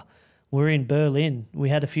on tour. We're in Berlin. We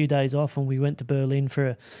had a few days off, and we went to Berlin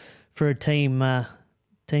for a team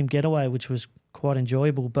getaway, which was quite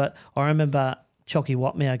enjoyable. But I remember Chocky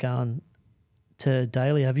Watmow going to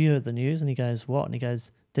Daly, have you heard the news? And he goes, what? And he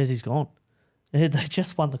goes, Desi's gone. They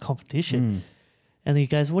just won the competition. And he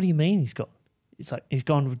goes, what do you mean he's gone? It's like, he's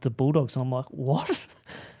gone with the Bulldogs. And I'm like, what?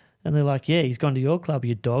 And they're like, yeah, he's gone to your club,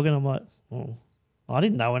 you dog. And I'm like, well, I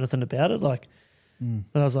didn't know anything about it. But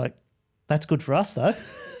I was like, that's good for us though.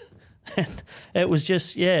 And it was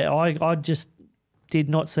just, I just did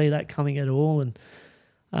not see that coming at all.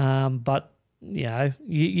 And but you know,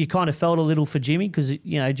 you kind of felt a little for Jimmy because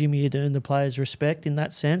Jimmy had earned the players' respect in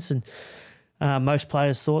that sense, and most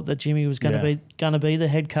players thought that Jimmy was going to be the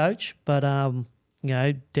head coach. But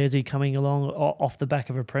Desi coming along off the back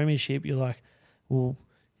of a premiership, you're like, well,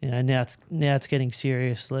 now it's getting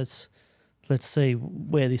serious. Let's see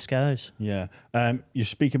where this goes. Yeah. You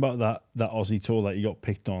speak about that Aussie tour that you got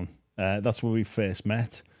picked on. That's where we first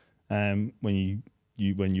met. When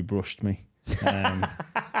you brushed me,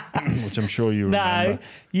 which I'm sure you remember. No,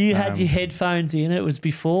 you had your headphones in. It was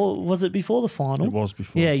before. Was it before the final? It was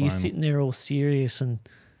before. Yeah, the you're final. sitting there all serious, and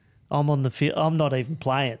I'm on the field. I'm not even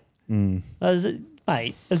playing.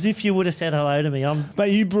 Mate, as if you would have said hello to me.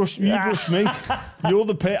 Mate, you brushed me. You're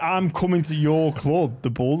I'm coming to your club, the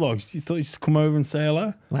Bulldogs. You thought you'd come over and say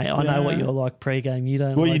hello? Mate, I know what you're like pre-game. You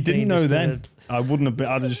don't. Well, like you didn't being know disturbed. then. I wouldn't have been.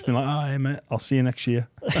 I'd have just been like, "Oh, hey, mate, I'll see you next year."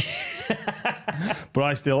 But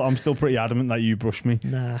I'm still pretty adamant that you brushed me.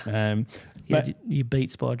 Nah. You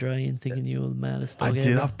beat Spydre and thinking you were the maddest dog I ever.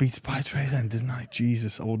 did have beat Spydre then, didn't I?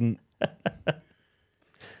 Jesus, I wouldn't.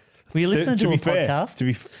 Were you listening to a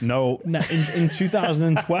podcast? No, in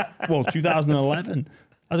 2012, well, 2011.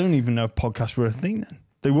 I don't even know if podcasts were a thing then.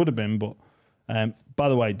 They would have been, but by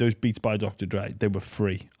the way, those Beats by Dr. Dre, they were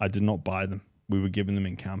free. I did not buy them. We were giving them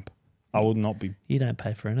in camp. I would not be. You don't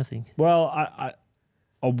pay for anything. Well, I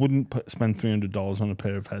wouldn't spend $300 on a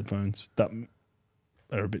pair of headphones that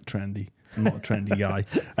are a bit trendy. I'm not a trendy guy.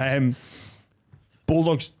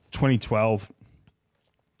 Bulldogs 2012,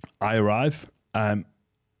 I arrive.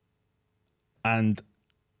 And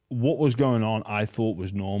what was going on, I thought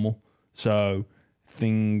was normal. So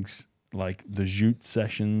things like the Zoot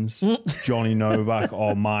sessions, Johnny Novak,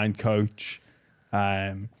 our mind coach,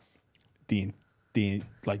 the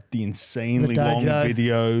insanely long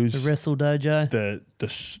videos, the wrestle dojo,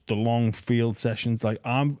 the long field sessions. Like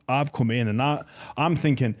I've come in and I'm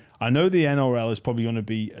thinking, I know the NRL is probably going to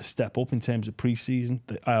be a step up in terms of preseason.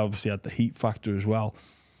 I obviously had the heat factor as well,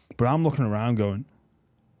 but I'm looking around going,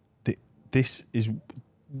 this is,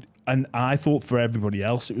 and I thought for everybody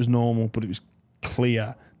else it was normal, but it was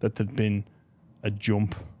clear that there'd been a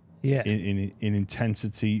jump in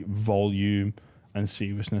intensity, volume, and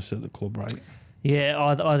seriousness at the club, right?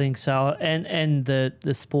 Yeah, I think so. And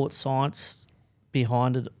the sports science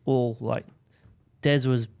behind it all, like Des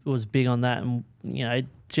was big on that, and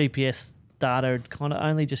GPS data had kind of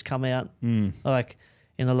only just come out like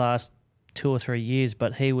in the last 2 or 3 years,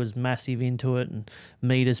 but he was massive into it, and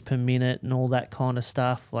meters per minute and all that kind of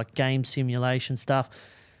stuff, like game simulation stuff.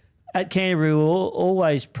 At Canterbury, we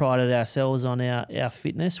always prided ourselves on our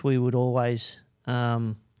fitness. We would always,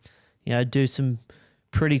 do some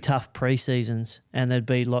pretty tough pre-seasons, and there'd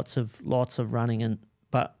be lots of running.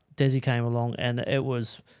 But Desi came along, and it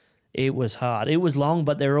was hard. It was long,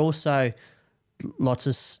 but there are also lots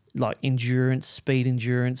of like speed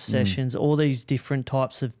endurance sessions, all these different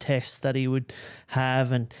types of tests that he would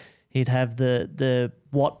have, and he'd have the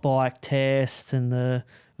watt bike test and the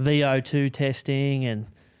VO2 testing, and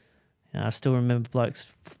I still remember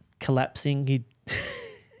blokes collapsing.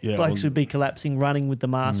 Blokes would be collapsing, running with the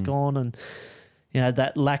mask on, and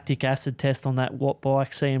that lactic acid test on that watt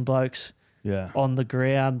bike, seeing blokes on the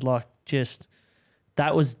ground, like just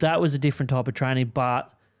that was a different type of training,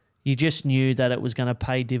 but you just knew that it was going to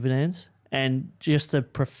pay dividends, and just the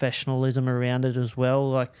professionalism around it as well.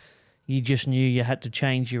 Like you just knew you had to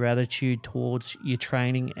change your attitude towards your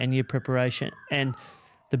training and your preparation. And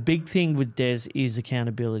the big thing with Des is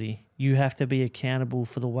accountability. You have to be accountable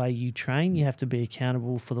for the way you train. You have to be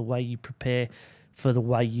accountable for the way you prepare, for the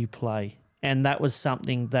way you play. And that was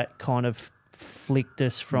something that kind of flicked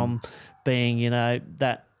us from being,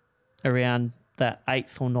 that around that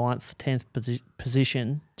 8th or 9th, 10th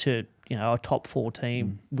position to, a top 4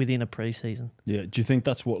 team within a pre-season. Yeah. Do you think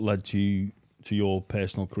that's what led to your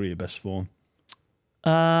personal career best form?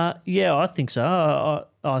 Yeah, I think so.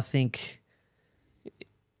 I think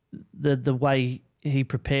the way he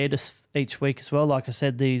prepared us each week as well, like I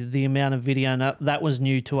said, the amount of video, and that was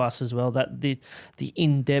new to us as well, that the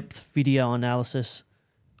in-depth video analysis.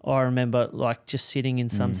 I remember like just sitting in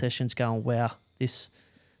some sessions going, wow, this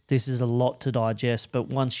is a lot to digest. But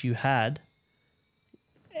once you'd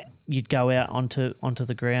go out onto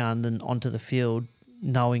the ground and onto the field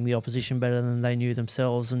knowing the opposition better than they knew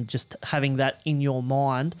themselves, and just having that in your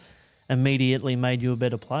mind immediately made you a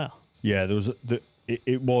better player. Yeah,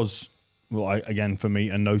 it was, again, for me,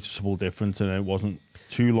 a noticeable difference, and it wasn't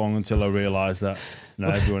too long until I realised that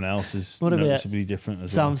everyone else is noticeably different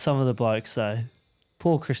as well. Some of the blokes, though.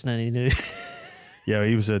 Poor Chris Nanny knew. Yeah,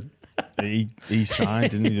 he was a he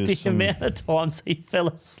signed, didn't he? There was The amount of times he fell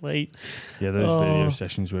asleep. Yeah, those video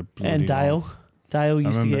sessions were bloody And Dale. long. Dale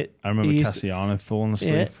used to get... I remember he used Cassiano falling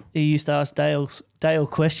asleep. Yeah, he used to ask Dale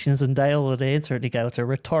questions and Dale would answer it and he'd go, it's a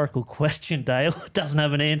rhetorical question, Dale. It doesn't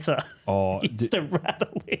have an answer. Oh, He used to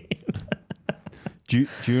rattle him. do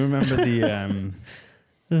you remember the...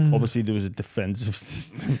 obviously, there was a defensive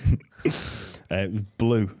system. It was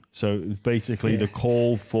blue. So it was basically the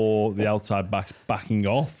call for the outside backs backing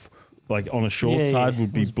off, like on a short side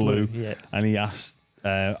would be blue. And he asked,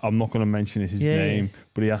 I'm not going to mention his name,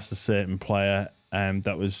 but he asked a certain player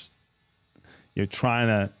that was trying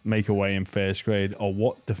to make a way in first grade, or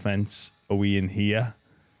what defence are we in here?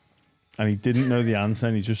 And he didn't know the answer,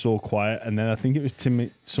 and he just all quiet. And then I think it was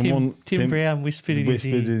Tim Brown whispered in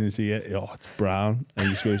his ear. Oh, it's Brown. And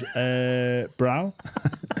he just goes, Brown?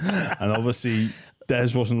 And obviously, Des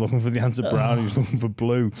wasn't looking for the answer Brown. He was looking for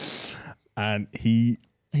blue. And he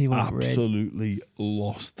went absolutely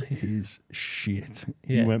lost his shit.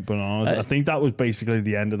 He went bananas. I think that was basically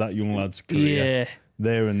the end of that young lad's career. Yeah.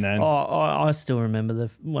 There and then. I still remember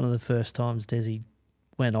one of the first times Desi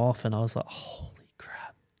went off, and I was like, holy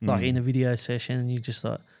crap. Like in a video session, you just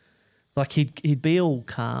like he'd be all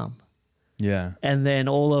calm. Yeah. And then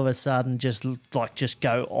all of a sudden just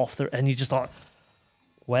go off and you're just like,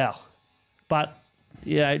 wow. But,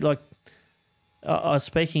 like I was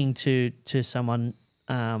speaking to someone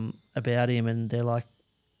about him, and they're like,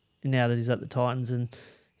 now that he's at the Titans, and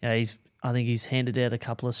I think he's handed out a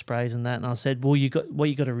couple of sprays and that. And I said, well, what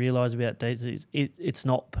you got to realise about Desi is it's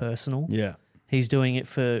not personal. Yeah. He's doing it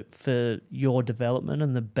for your development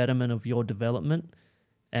and the betterment of your development,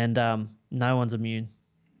 and no one's immune.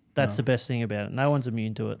 That's the best thing about it. No one's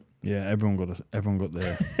immune to it. Yeah, everyone got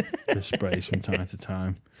their sprays from time to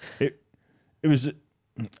time. It was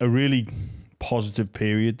a really positive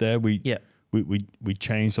period there. We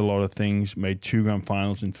changed a lot of things. Made 2 grand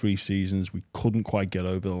finals in 3 seasons. We couldn't quite get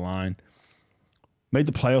over the line. Made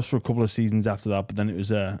the playoffs for a couple of seasons after that, but then it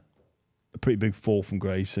was a pretty big fall from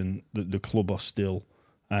grace, and the club are still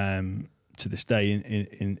to this day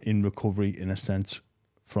in recovery in a sense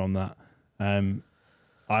from that.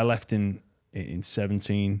 I left in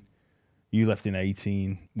 17. You left in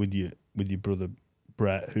 18 with your brother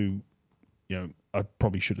Brett, who I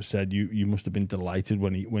probably should have said you must have been delighted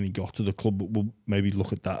when he got to the club, but we'll maybe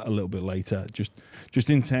look at that a little bit later. Just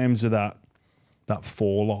in terms of that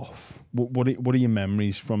fall off, what are your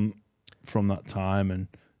memories from that time? And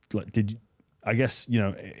like, I guess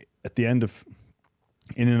at the end of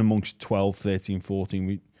in and amongst 12, 13,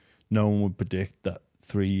 14, no one would predict that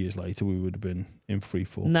 3 years later we would have been in free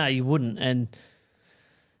fall. No, you wouldn't. And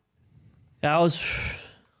it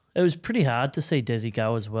was pretty hard to see Desi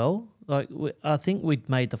go as well. Like, I think we'd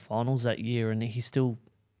made the finals that year, and he still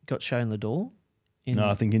got shown the door. No,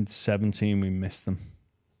 I think in 17 we missed them.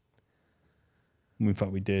 In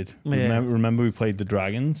fact, we did. Yeah. Remember we played the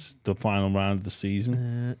Dragons, the final round of the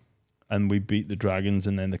season, and we beat the Dragons,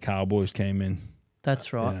 and then the Cowboys came in.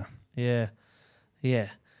 That's right. Yeah.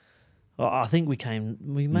 Well, I think we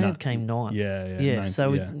may have came ninth. Yeah. Ninth,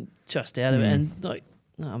 so we just out of it. And like,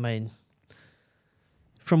 I mean,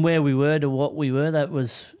 from where we were to what we were, that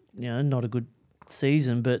was not a good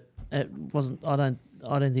season, but it wasn't. I don't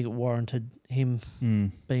think it warranted him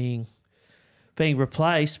being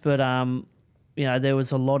replaced. But there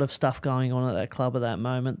was a lot of stuff going on at that club at that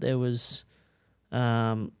moment. There was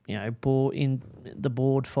board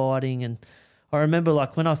fighting, and I remember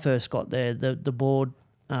like when I first got there, the board.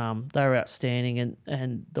 They were outstanding,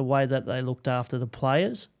 and the way that they looked after the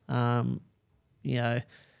players, I'd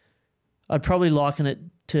probably liken it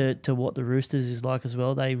to what the Roosters is like as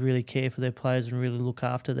well. They really care for their players and really look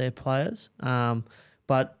after their players.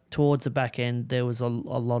 But towards the back end, there was a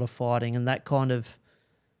lot of fighting, and that kind of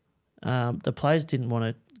the players didn't want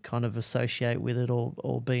to kind of associate with it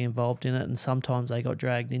or be involved in it, and sometimes they got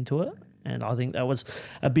dragged into it. And I think that was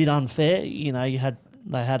a bit unfair.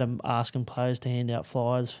 They had them asking players to hand out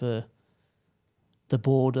flyers for the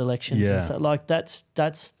board elections. Yeah. And stuff. Like that's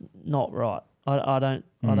not right. I don't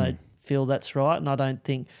feel that's right, and I don't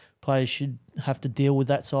think players should have to deal with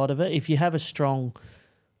that side of it. If you have a strong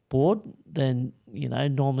board, then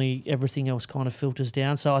normally everything else kind of filters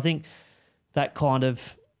down. So I think that kind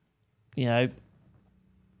of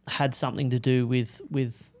had something to do with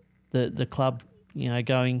the club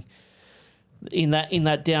going in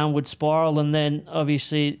that downward spiral, and then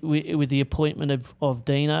obviously with the appointment of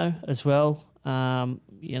Dino as well.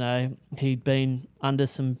 He'd been under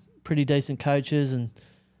some pretty decent coaches, and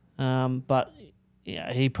but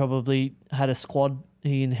he probably had a squad.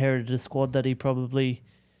 He inherited a squad that he probably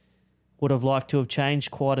would have liked to have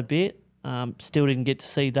changed quite a bit. Still didn't get to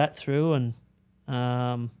see that through, and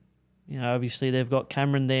obviously they've got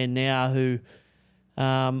Cameron there now who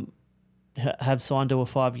have signed to a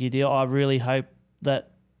 5-year deal. I really hope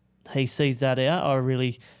that he sees that out. I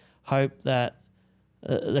really hope that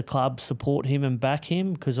the club support him and back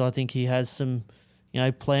him, because I think he has some,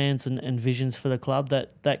 plans and visions for the club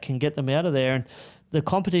that can get them out of there. And the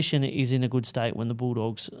competition is in a good state when the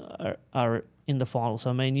Bulldogs are in the finals.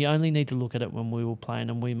 I mean, you only need to look at it when we were playing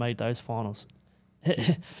and we made those finals.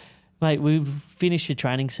 Mate, we finished a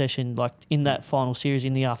training session like in that final series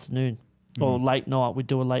in the afternoon or late night. We'd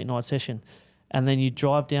do a late night session. And then you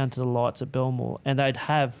drive down to the lights at Belmore and they'd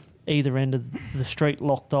have either end of the street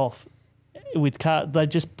locked off with car. They'd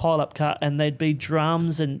just pile up car and there'd be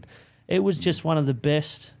drums, and it was just one of the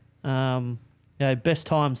best, best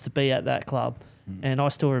times to be at that club. And I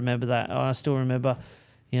still remember that. I still remember,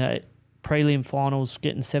 prelim finals,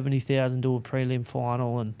 getting 70,000 to a prelim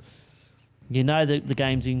final, and that the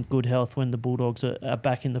game's in good health when the Bulldogs are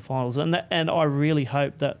back in the finals. And I really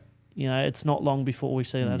hope that it's not long before we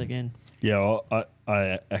see that again. Yeah,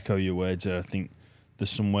 I echo your words there. I think there's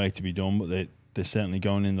some way to be done, but they're certainly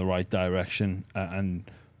going in the right direction, and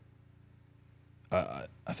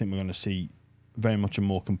I think we're going to see very much a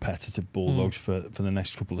more competitive Bulldogs for the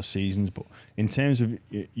next couple of seasons. But in terms of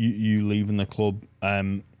you leaving the club,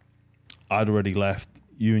 I'd already left.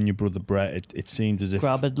 You and your brother Brett, it seemed as if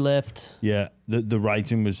Grubb had left. Yeah, the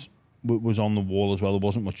writing was on the wall as well. There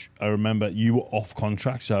wasn't much. I remember you were off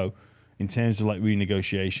contract, so in terms of like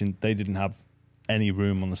renegotiation, they didn't have any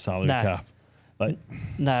room on the salary cap.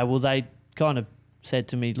 No, well, they kind of said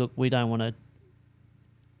to me, look, we don't want to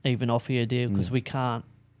even offer you a deal because we can't.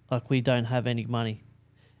 Like, we don't have any money.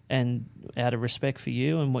 And out of respect for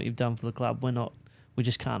you and what you've done for the club, we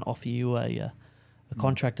just can't offer you a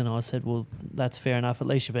contract. And I said, well, that's fair enough. At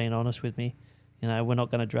least you're being honest with me. We're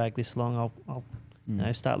not going to drag this along. I'll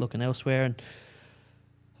start looking elsewhere.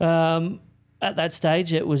 And at that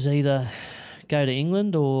stage, it was either go to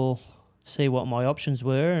England or see what my options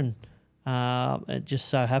were. And it just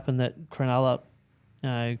so happened that Cronulla,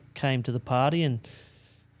 came to the party, and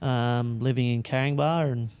living in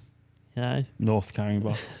Caringbah and, North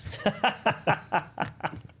Caringbah.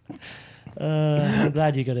 I'm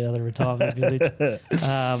glad you got out of the retirement village.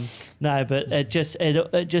 No, but it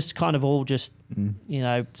just kind of all just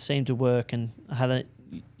seemed to work, and I had a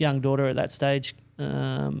young daughter at that stage,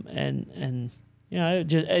 and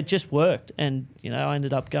it just worked, and I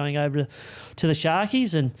ended up going over to the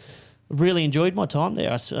Sharkies and really enjoyed my time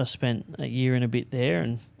there. I spent a year and a bit there,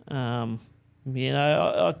 and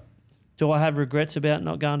do I have regrets about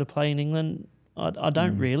not going to play in England? I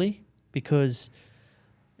don't really, because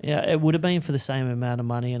it would have been for the same amount of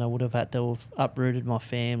money, and I would have had to have uprooted my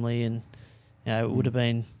family, and it would have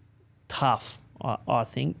been tough, I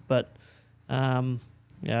think. But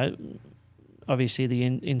obviously the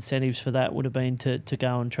incentives for that would have been to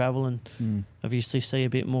go and travel and obviously see a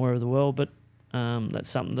bit more of the world. But that's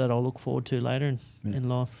something that I'll look forward to later in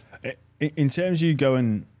life. In terms of you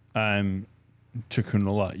going to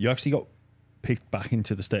Cronulla, you actually got picked back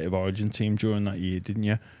into the State of Origin team during that year, didn't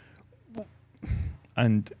you?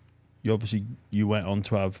 And you went on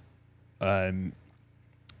to have a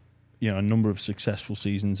number of successful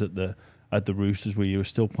seasons at the Roosters, where you were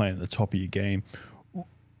still playing at the top of your game.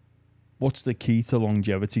 What's the key to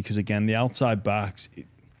longevity? Because again, the outside backs,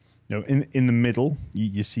 in the middle,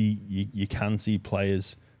 you can see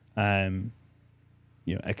players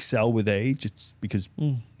excel with age. It's because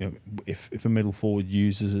if a middle forward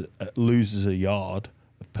loses a yard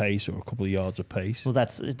of pace or a couple of yards of pace, well,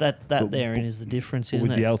 therein is the difference, isn't it?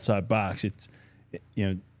 With the outside backs,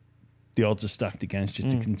 the odds are stacked against you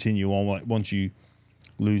to continue on. Like, once you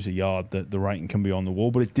lose a yard, the writing can be on the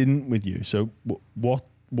wall. But it didn't with you. So what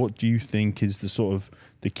do you think is the sort of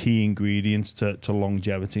the key ingredients to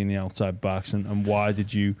longevity in the outside backs, and why do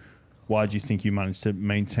you think you managed to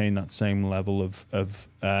maintain that same level of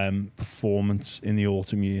performance in the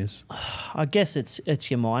autumn years? I guess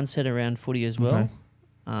it's your mindset around footy as well. Okay.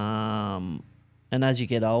 And as you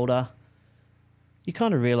get older, you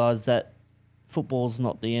kind of realise that football's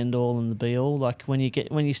not the end all and the be all. Like, when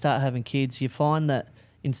you start having kids, you find that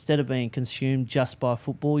instead of being consumed just by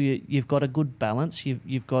football, you've got a good balance.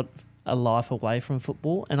 You've got a life away from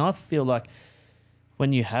football, and I feel like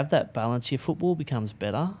when you have that balance, your football becomes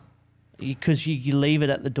better because you leave it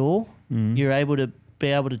at the door. You're able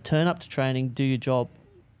to turn up to training, do your job,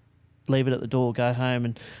 leave it at the door, go home,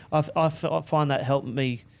 and I find that helped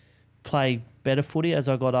me play better footy as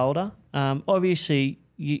I got older. Obviously,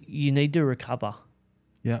 you need to recover.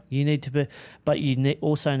 Yeah, you need to be, but you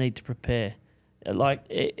also need to prepare.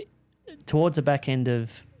 Towards the back end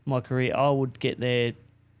of my career, I would get there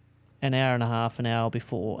an hour and a half, an hour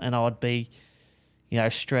before, and I'd be,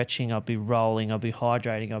 stretching, I'd be rolling, I'd be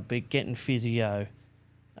hydrating, I'd be getting physio,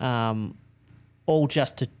 all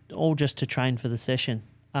just to train for the session.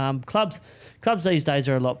 Clubs these days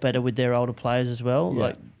are a lot better with their older players as well. Yeah.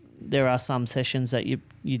 Like there are some sessions that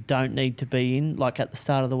you don't need to be in, like at the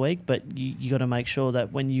start of the week, but you got to make sure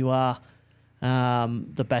that when you are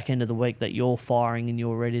the back end of the week that you're firing and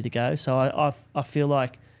you're ready to go. So I feel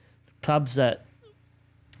like clubs that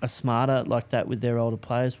are smarter like that with their older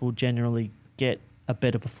players will generally get a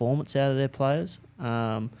better performance out of their players.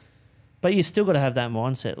 But you still got to have that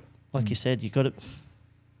mindset. Like you said, you got to.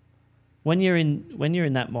 When you're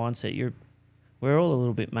in that mindset, we're all a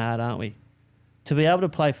little bit mad, aren't we? To be able to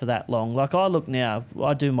play for that long, like I look now,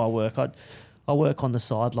 I do my work. I work on the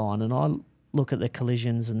sideline and I look at the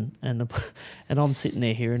collisions and I'm sitting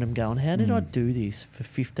there hearing them going, how did I do this for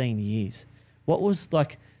 15 years? What was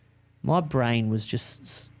like? My brain was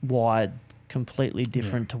just wired completely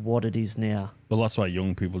different to what it is now. Well, that's why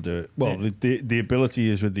young people do it. Well, the ability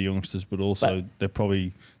is with the youngsters, but also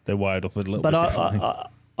they're wired up a little bit differently.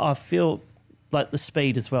 I feel like the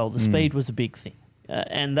speed as well. The speed was a big thing,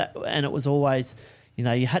 and it was always,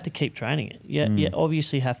 you had to keep training it. You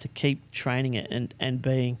obviously have to keep training it and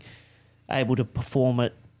being able to perform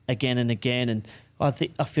it again and again. And I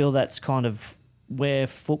feel that's kind of where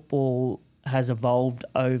football has evolved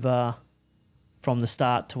over from the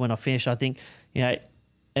start to when I finished. I think,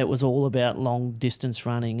 it was all about long distance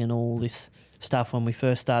running and all this stuff when we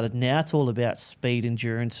first started. Now it's all about speed,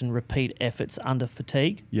 endurance and repeat efforts under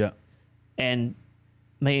fatigue. Yeah. And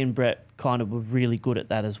me and Brett kind of were really good at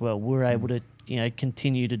that as well. We were able to,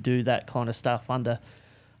 continue to do that kind of stuff under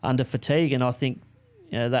fatigue. And I think,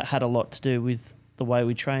 that had a lot to do with the way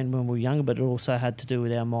we trained when we were younger, but it also had to do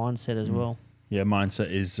with our mindset as well. Yeah, mindset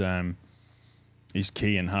is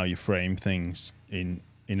key in how you frame things in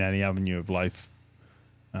any avenue of life,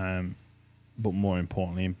 but more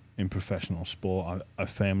importantly in professional sport. I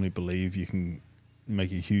firmly believe you can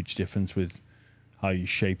make a huge difference with how you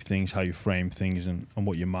shape things, how you frame things, and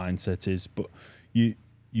what your mindset is. But you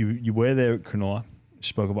were there at Cronulla,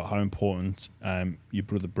 spoke about how important your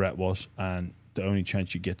brother Brett was, and the only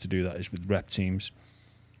chance you get to do that is with rep teams.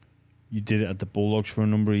 You did it at the Bulldogs for a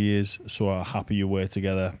number of years, so how happy you were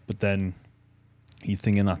together, but then you're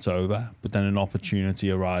thinking that's over, but then an opportunity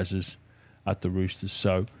arises at the Roosters.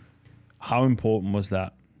 So how important was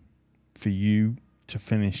that for you to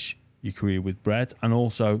finish your career with Brett, and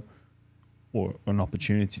also, or an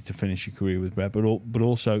opportunity to finish your career with Brett, but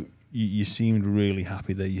also you seemed really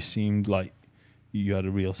happy there. You seemed like you had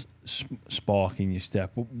a real spark in your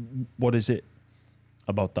step. What is it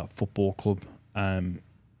about that football club that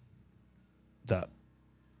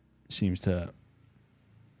seems to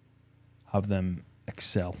have them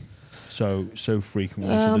excel so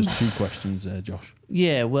frequently? So there's two questions there, Josh.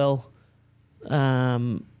 Yeah, well,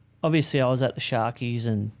 obviously I was at the Sharkies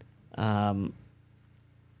and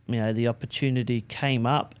the opportunity came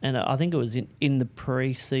up, and I think it was in the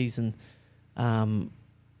pre-season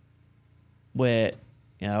where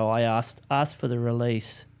I asked for the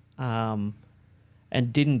release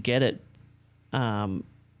and didn't get it, but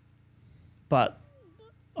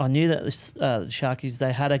I knew that the Sharkies,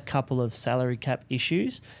 they had a couple of salary cap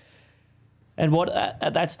issues, and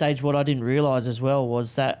at that stage what I didn't realise as well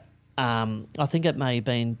was that I think it may have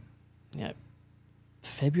been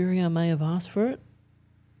February I may have asked for it,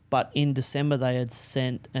 but in December they had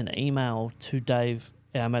sent an email to Dave,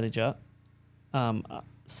 our manager,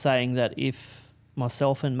 saying that if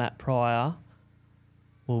myself and Matt Pryor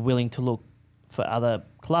were willing to look for other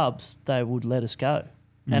clubs, they would let us go.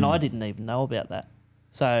 And I didn't even know about that.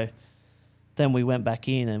 So then we went back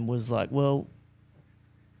in and was like, well,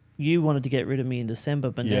 you wanted to get rid of me in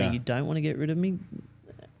December, but now you don't want to get rid of me.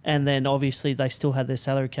 And then obviously they still had their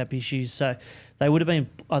salary cap issues. So they would have been,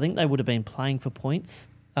 I think they would have been playing for points,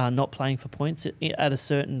 not playing for points at a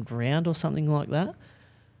certain round or something like that.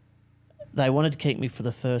 They wanted to keep me for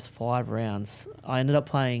the first 5 rounds. I ended up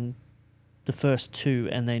playing the first 2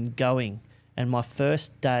 and then going. And my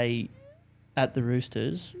first day at the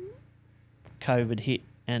Roosters, COVID hit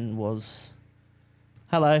and was,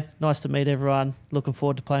 hello, nice to meet everyone. Looking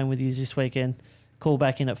forward to playing with you this weekend. Call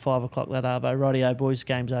back in at 5 o'clock that arvo. Rightio, boys,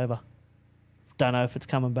 game's over. Don't know if it's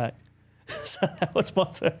coming back. So that was my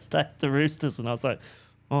first day at the Roosters, and I was like,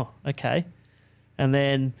 oh, okay. And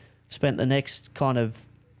then spent the next kind of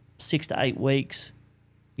 6 to 8 weeks,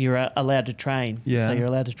 you're allowed to train. Yeah. So you're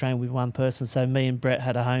allowed to train with one person. So me and Brett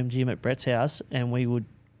had a home gym at Brett's house, and we would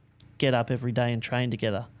get up every day and train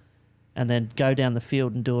together and then go down the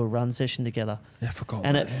field and do a run session together. Yeah, I forgot.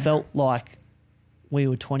 And it felt like we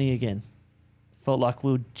were 20 again. Felt like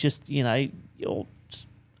we were just, you're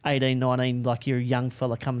 18, 19, like you're a young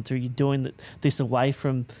fella coming through. You're doing this away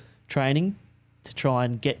from training to try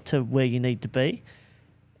and get to where you need to be.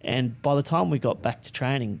 And by the time we got back to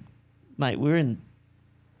training, mate, we were in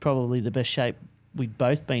probably the best shape we'd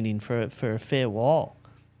both been in for a fair while.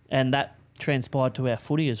 And that transpired to our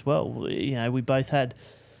footy as well. We both had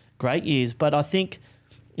great years. But I think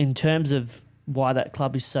in terms of why that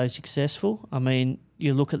club is so successful, I mean,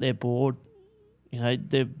 you look at their board,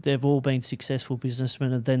 they've all been successful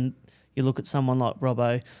businessmen, and then you look at someone like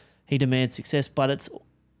Robbo, he demands success, but it's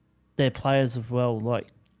their players as well, like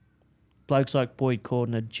blokes like Boyd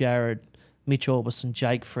Cordner, Jared, Mitch Orbison,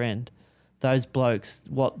 Jake Friend, those blokes,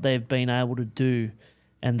 what they've been able to do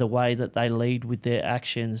and the way that they lead with their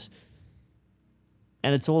actions.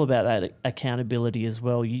 And it's all about that accountability as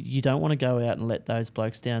well. You don't want to go out and let those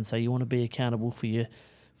blokes down, so you want to be accountable for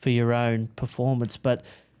your own performance. But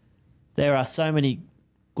there are so many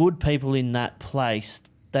good people in that place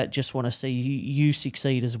that just want to see you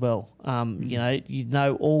succeed as well.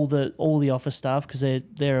 All the office staff, because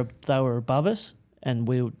they were above us and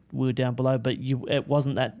we were down below, but it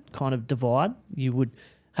wasn't that kind of divide. You would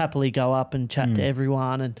happily go up and chat to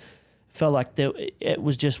everyone, and felt like it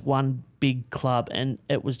was just one big club, and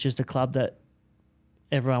it was just a club that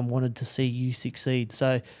everyone wanted to see you succeed.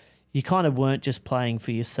 So you kind of weren't just playing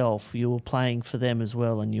for yourself, you were playing for them as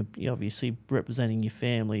well, and you're obviously representing your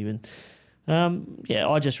family. And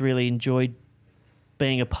I just really enjoyed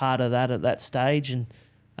being a part of that at that stage.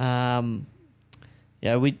 And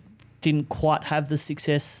we didn't quite have the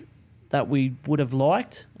success that we would have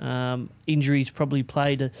liked. Injuries probably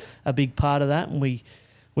played a big part of that, and we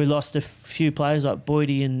lost a few players like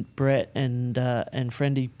Boydie and Brett and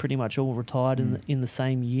Friendy, pretty much all retired in the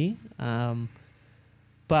same year.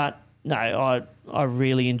 But no, I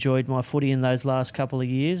really enjoyed my footy in those last couple of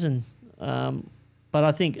years, and but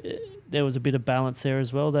I think there was a bit of balance there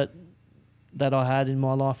as well that I had in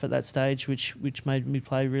my life at that stage, which made me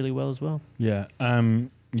play really well as well. Yeah,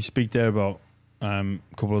 you speak there about a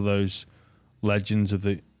couple of those legends of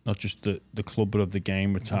not just the club but of the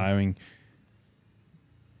game retiring.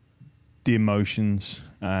 The emotions,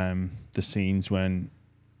 the scenes when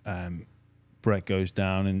Brett goes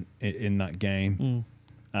down in that game,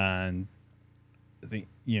 and I think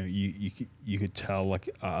you could tell, like,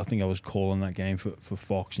 I think I was calling that game for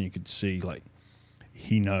Fox, and you could see, like,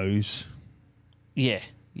 he knows. Yeah,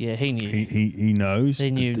 he knew. He knows.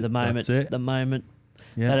 He knew the moment. The moment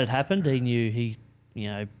that it happened, he knew. He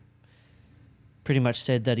pretty much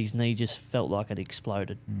said that his knee just felt like it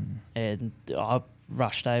exploded, and I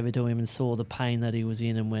rushed over to him and saw the pain that he was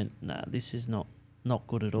in and went, "No, this is not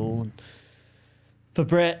good at all." And for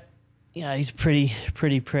Brett, he's a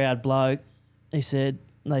pretty proud bloke. They said,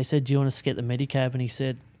 "Do you want us to get the Medicab?" And he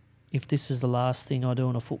said, "If this is the last thing I do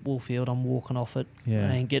on a football field, I'm walking off it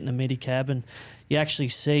and getting a Medicab." And you actually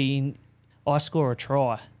see, I score a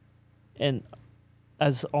try, and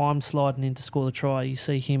as I'm sliding in to score the try, you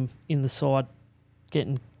see him in the side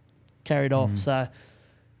getting carried off. So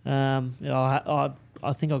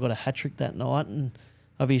I think I got a hat trick that night, and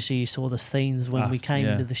obviously you saw the scenes when we came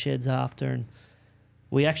into the sheds after, and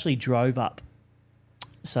we actually drove up.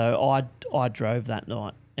 So I drove that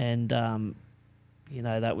night, and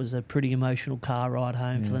that was a pretty emotional car ride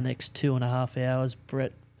home for the next 2.5 hours.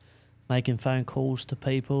 Brett making phone calls to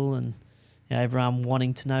people, and everyone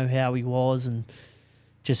wanting to know how he was, and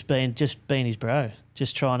just being his bro,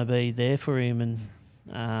 just trying to be there for him, and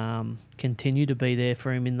continue to be there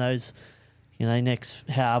for him in those, next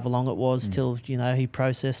however long it was till he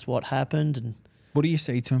processed what happened. And what do you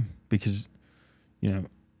say to him? Because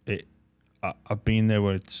I've been there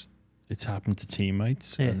where it's happened to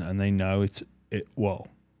teammates, and they know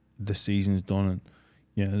the season's done,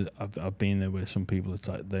 and I've been there where some people, it's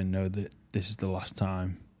like they know that this is the last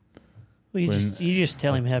time. Well, you just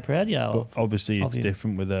tell him how proud you are. But obviously, it's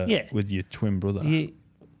different with your twin brother.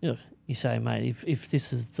 You say, mate, if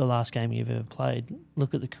this is the last game you've ever played,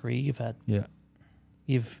 look at the career you've had. Yeah,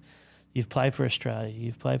 you've played for Australia,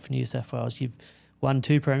 you've played for New South Wales, you've won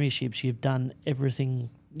 2 premierships, you've done everything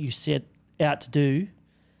you set out to do,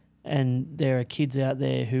 and there are kids out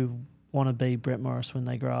there who want to be Brett Morris when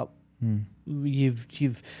they grow up.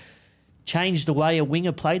 You've changed the way a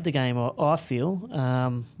winger played the game, I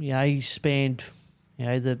feel. He spanned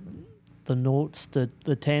the noughts,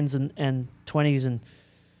 the tens and 20s, and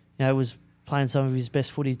was playing some of his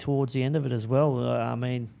best footy towards the end of it as well. I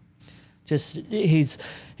mean, just his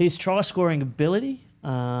try scoring ability,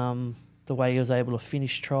 the way he was able to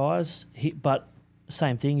finish tries, but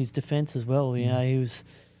same thing, his defence as well. He was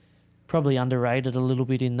probably underrated a little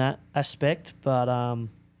bit in that aspect. But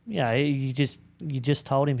yeah, you just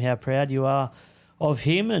told him how proud you are of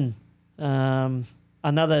him. And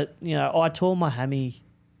another, I tore my hammy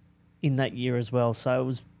in that year as well. So it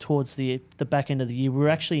was towards the back end of the year. We were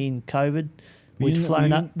actually in COVID.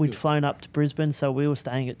 We'd flown up to Brisbane, so we were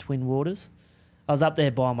staying at Twin Waters. I was up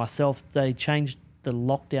there by myself. They changed the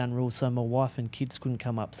lockdown rules so my wife and kids couldn't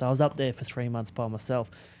come up. So I was up there for 3 months by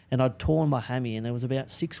myself, and I'd torn my hammy, and there was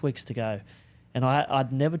about 6 weeks to go. And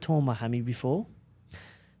I'd never torn my hammy before,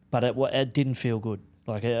 but it didn't feel good.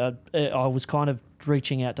 Like I was kind of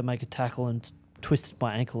reaching out to make a tackle and twisted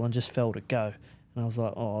my ankle and just felt it go. And I was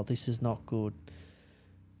like, oh, this is not good.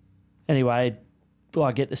 Anyway,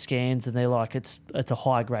 I get the scans and they're like, it's a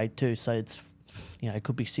high grade too. So it's, it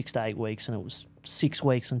could be 6 to 8 weeks, and it was 6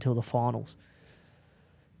 weeks until the finals.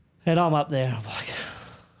 And I'm up there and I'm like,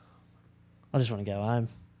 I just want to go home.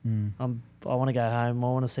 I want to go home. I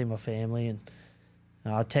want to see my family. And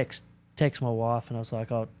I text my wife and I was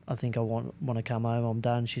like, I think I want to come home. I'm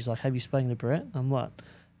done. She's like, have you spoken to Brett? I'm like,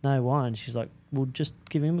 no, why? And she's like, well, just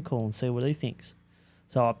give him a call and see what he thinks.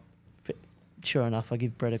 So sure enough, I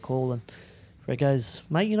give Brett a call, and Brett goes,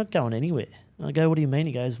 mate, you're not going anywhere. And I go, what do you mean?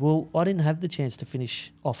 He goes, well, I didn't have the chance to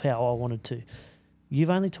finish off how I wanted to.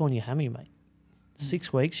 You've only torn your hammy, mate.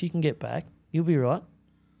 6 weeks, you can get back. You'll be right.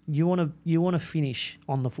 You want to finish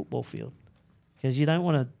on the football field, because you don't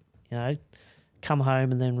want to, come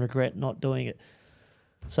home and then regret not doing it.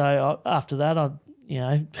 So after that, I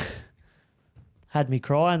had me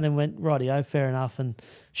cry and then went, rightio, fair enough. And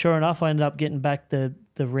sure enough, I ended up getting back the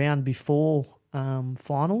round before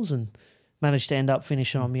finals and managed to end up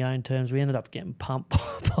finishing on my own terms. We ended up getting pumped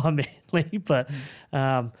by Manly, but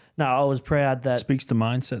no, I was proud that... Speaks to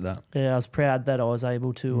mindset, that. Yeah, I was proud that I was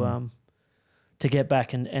able to get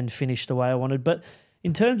back and finish the way I wanted. But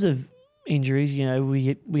in terms of injuries,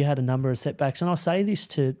 we had a number of setbacks, and I say this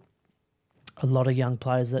to a lot of young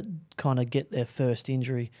players that kind of get their first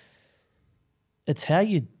injury. It's how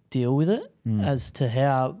you deal with it as to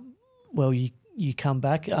how well you come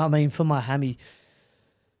back. I mean, for my hammy,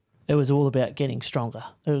 it was all about getting stronger.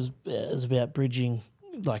 It was about bridging,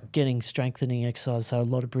 like getting strengthening exercise, so a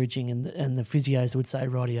lot of bridging, and the physios would say,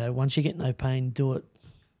 rightio, once you get no pain, do it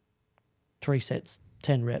 3 sets,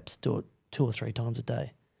 10 reps, do it 2 or 3 times a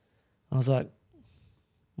day. I was like,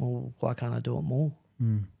 well, why can't I do it more?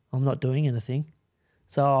 I'm not doing anything.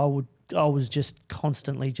 So I was just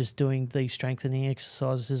constantly just doing these strengthening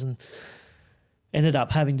exercises, and ended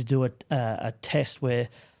up having to do a test where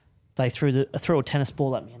they threw a tennis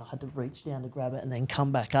ball at me, and I had to reach down to grab it and then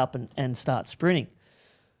come back up and start sprinting.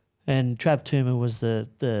 And Trav Toomer was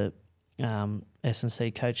the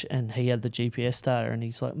S&C coach, and he had the GPS data, and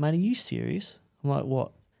he's like, mate, are you serious? I'm like,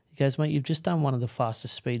 what? He goes, mate, you've just done one of the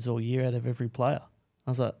fastest speeds all year out of every player.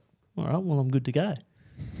 I was like, all right, well, I'm good to go.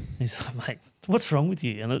 He's like, mate, what's wrong with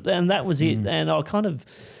you? And that was it. And I kind of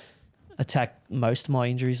attacked most of my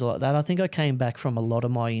injuries like that. I think I came back from a lot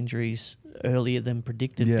of my injuries earlier than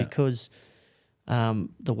predicted because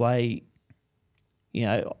the way,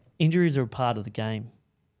 injuries are a part of the game.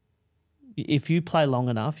 If you play long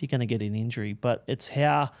enough, you're going to get an injury, but it's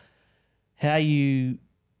how you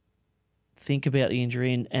think about the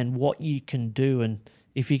injury and what you can do. And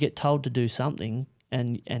if you get told to do something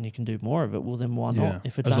and you can do more of it, well, then why not?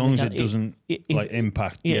 If it's as long as it doesn't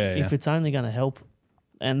impact. If it's only going to help.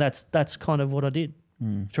 And that's kind of what I did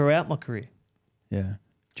throughout my career. Yeah.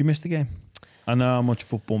 Do you miss the game? I know how much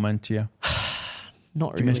football meant to you.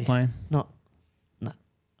 Not really. Do you miss playing? No,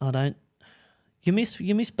 I don't. You miss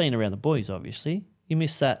being around the boys, obviously. You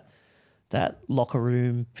miss that locker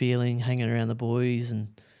room feeling, hanging around the boys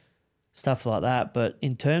and stuff like that. But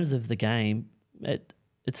in terms of the game,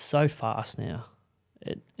 it's so fast now.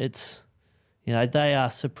 It's they are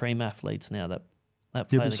supreme athletes now that play but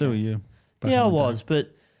the so game. are you. Yeah, I was,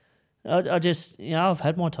 but I just I've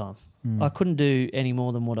had my time. I couldn't do any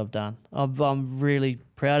more than what I've done. I'm really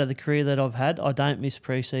proud of the career that I've had. I don't miss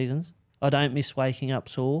pre-seasons. I don't miss waking up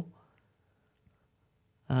sore.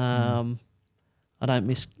 I don't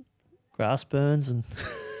miss grass burns and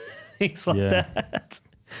things like that.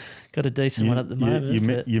 Got a decent one at the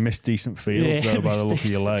moment. You miss decent fields though, by the look of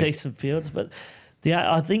your leg. Decent fields, but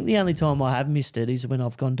I think the only time I have missed it is when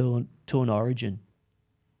I've gone to an Origin,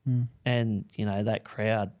 and that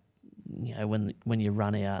crowd. When you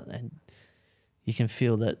run out and you can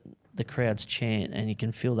feel that the crowd's chant and you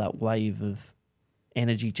can feel that wave of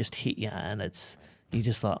energy just hit you, and you're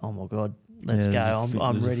just like, oh my God, let's go.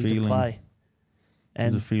 I'm ready to play.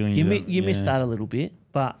 And you miss that a little bit,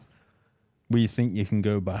 but where you think you can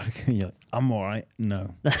go back, and you're like, I'm all right.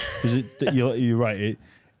 No, because you're right.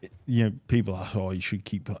 you know, people ask, oh, you should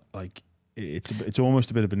keep like it's almost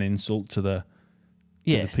a bit of an insult to the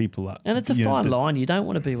people that, and it's a fine line. You don't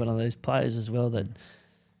want to be one of those players as well that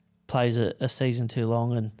plays a season too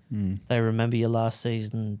long and they remember your last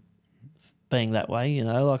season being that way. You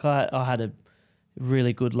know, like I had a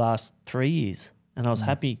really good last 3 years, and I was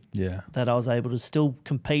happy that I was able to still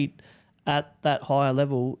compete at that higher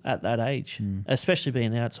level at that age, especially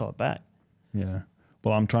being outside back. Yeah.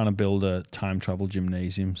 Well, I'm trying to build a time travel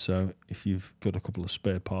gymnasium, so if you've got a couple of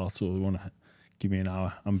spare parts or you want to give me an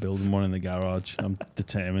hour, I'm building one in the garage. I'm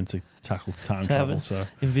determined to tackle time travel. So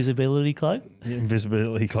invisibility cloak?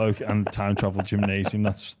 Invisibility cloak and time travel gymnasium.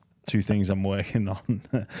 That's two things I'm working on.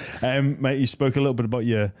 Mate, you spoke a little bit about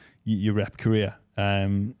your rep career.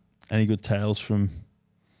 Any good tales from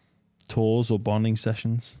tours or bonding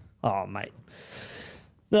sessions? Oh, mate.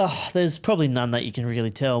 Oh, there's probably none that you can really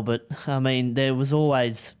tell, but I mean, there was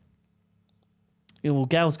always. Well,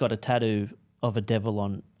 Gal's got a tattoo of a devil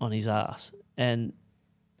on his ass, and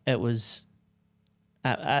it was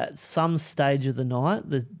at some stage of the night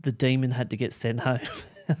the demon had to get sent home.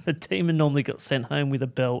 The demon normally got sent home with a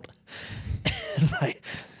belt, and mate,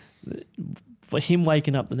 for him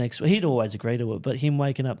waking up the next, he'd always agree to it, but him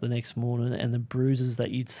waking up the next morning and the bruises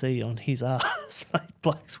that you'd see on his ass, mate,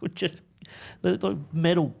 blokes would just. The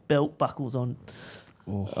metal belt buckles on.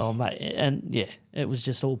 Oh, mate. And, yeah, it was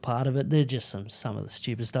just all part of it. They're just some of the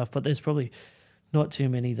stupid stuff, but there's probably not too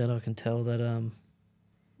many that I can tell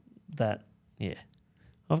that, yeah.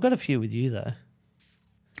 I've got a few with you, though.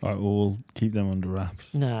 All right, well, we'll keep them under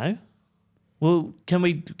wraps. No. Well, can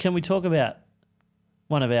we talk about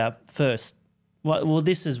one of our first... Well,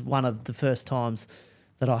 this is one of the first times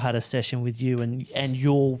that I had a session with you and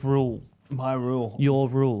your rule. My rule. Your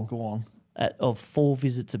rule. Go on. Of 4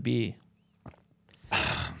 visits a beer.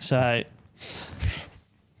 So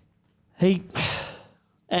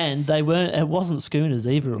and they weren't. It wasn't schooners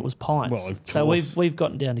either. It was pints. Well, so we've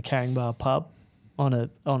gotten down to Carringbar pub on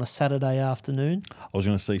a Saturday afternoon. I was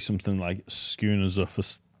going to say something like schooners up,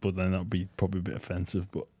 but then that would be probably a bit offensive.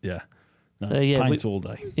 But yeah, no, so, yeah, pints all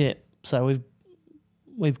day. Yeah. So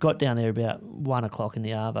we've got down there about 1 o'clock in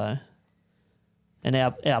the arvo. And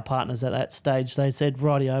our partners at that stage, they said,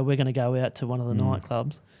 rightio, we're going to go out to one of the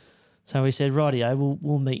nightclubs. So we said, rightio,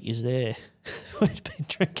 we'll meet you there. We've been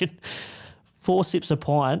drinking 4 sips a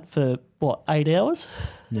pint for, 8 hours?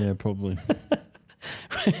 Yeah, probably.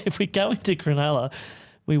 If we go into Cronulla,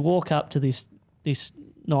 we walk up to this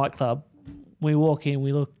nightclub, we walk in,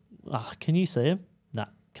 we look, can you see him? No,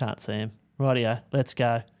 can't see him. Rightio, let's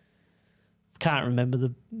go. Can't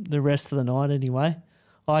remember the rest of the night anyway.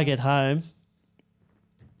 I get home,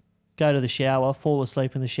 go to the shower, fall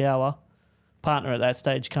asleep in the shower. Partner at that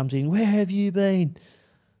stage comes in, where have you been?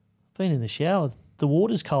 I've been in the shower. The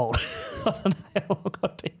water's cold. I don't know how long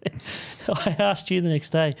I've been there. I asked you the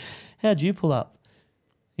next day, how'd you pull up?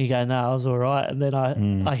 You go, no, I was all right. And then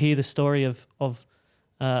I hear the story of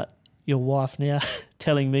your wife now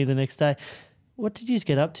telling me the next day, what did you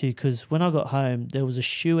get up to? Because when I got home, there was a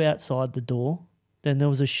shoe outside the door. Then there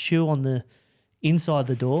was a shoe on the inside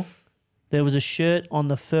the door. There was a shirt on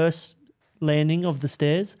the first landing of the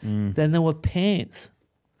stairs. Then there were pants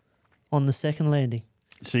on the second landing.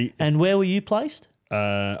 See, and where were you placed?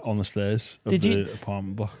 On the stairs of the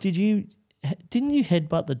apartment block. Didn't you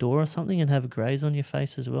headbutt the door or something and have a graze on your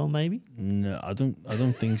face as well? Maybe. No, I don't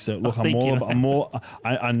think so. Look, I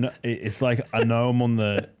know. It's like I know I'm on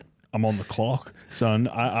the clock, so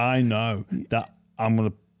I know that I'm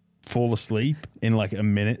gonna fall asleep in like a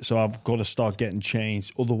minute, so I've got to start getting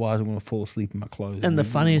changed. Otherwise, I'm going to fall asleep in my clothes. And the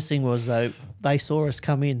funniest thing was, though, they saw us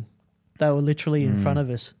come in. They were literally in front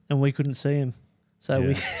of us, and we couldn't see them. So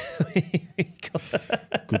we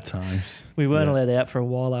got good times. We weren't allowed out for a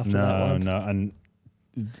while after that one. No, and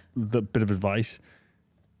the bit of advice: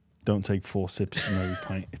 don't take 4 sips from every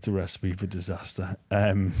pint. It's a recipe for disaster.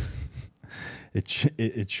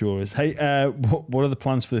 It sure is. Hey, what are the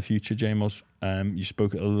plans for the future, J-Moz? You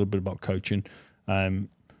spoke a little bit about coaching.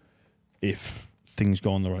 If things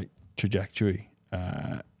go on the right trajectory,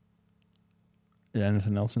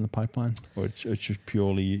 anything else in the pipeline, or it's just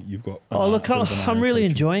purely you've got? Look, I'm really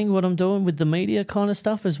enjoying what I'm doing with the media kind of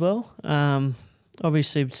stuff as well.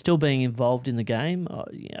 Obviously, still being involved in the game.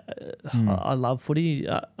 I love footy.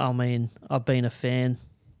 I mean, I've been a fan,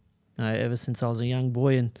 ever since I was a young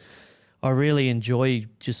boy, and I really enjoy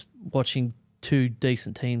just watching 2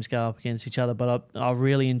 decent teams go up against each other. But I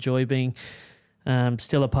really enjoy being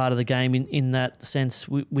still a part of the game in that sense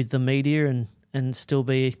with the media and still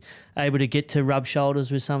be able to get to rub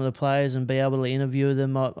shoulders with some of the players and be able to interview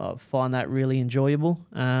them. I find that really enjoyable.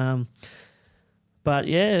 But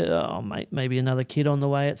yeah, maybe another kid on the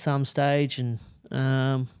way at some stage, and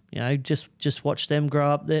just watch them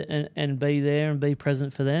grow up there and be there and be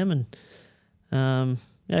present for them, and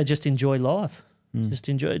just enjoy life. Just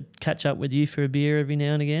catch up with you for a beer every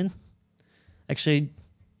now and again. Actually,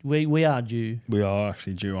 we are due. We are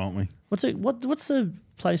actually due, aren't we? What's the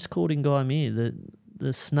place called in Guyamere?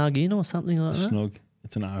 The Snug Inn or something like that? Snug.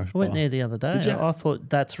 It's an Irish I went bar. there the other day. Did you? I thought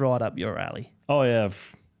that's right up your alley. Oh yeah,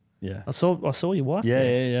 yeah. I saw your wife. Yeah,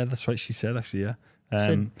 there. yeah. That's what she said. Actually, yeah.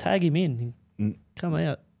 Said tag him in. Come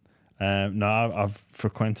out. No, I've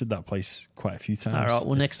frequented that place quite a few times. All right.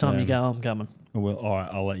 Well, next time you go, I'm coming. I will. All right.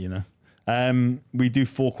 I'll let you know. We do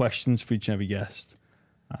 4 questions for each and every guest.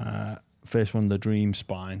 First one, the dream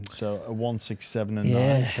spine. So a 1, 6, 7, and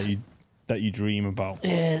 9 that you dream about.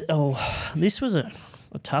 Yeah. Oh, this was a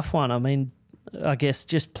tough one. I mean, I guess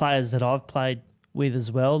just players that I've played with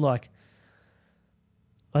as well. Like,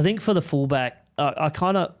 I think for the fullback, I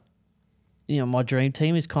kind of, my dream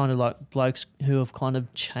team is kind of like blokes who have kind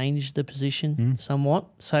of changed the position somewhat.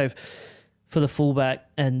 So for the fullback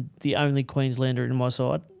and the only Queenslander in my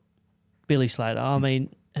side, Billy Slater. I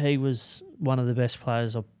mean, he was one of the best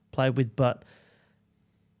players I've played with, but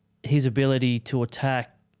his ability to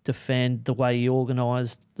attack, defend, the way he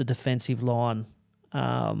organised the defensive line,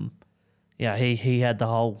 he had the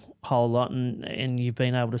whole lot, and you've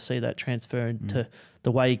been able to see that transfer into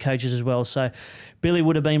the way he coaches as well. So Billy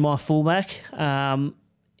would have been my fullback. In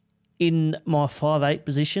my 5'8"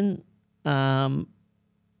 position, I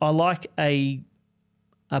like a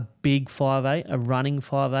big 5'8", a running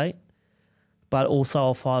 5'8", but also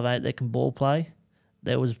a 5'8" that can ball play.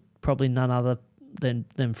 There was probably none other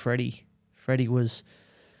than Freddie. Freddie was,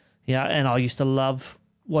 and I used to love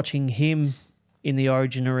watching him in the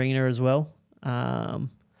Origin arena as well. And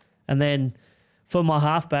then for my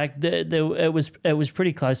halfback, it was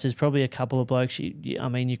pretty close. There's probably a couple of blokes.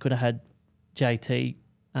 You could have had JT,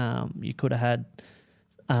 you could have had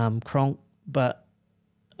Cronk, but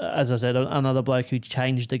as I said, another bloke who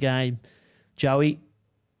changed the game, Joey.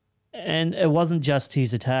 And it wasn't just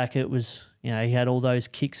his attack. It was, he had all those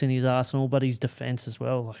kicks in his arsenal, but his defence as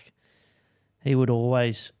well. Like, he would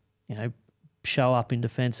always, show up in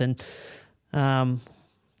defence. And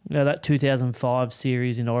that 2005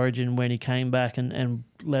 series in Origin when he came back and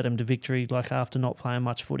led him to victory, like after not playing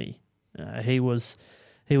much footy, he was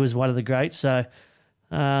one of the greats. So,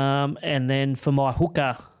 and then for my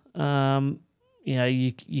hooker,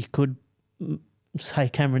 you could say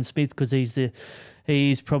Cameron Smith because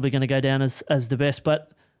he's probably going to go down as the best.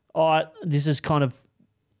 But this is kind of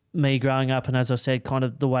me growing up, and as I said, kind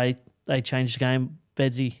of the way they changed the game,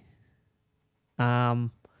 Bedsy.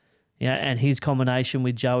 And his combination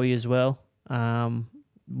with Joey as well,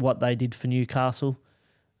 what they did for Newcastle.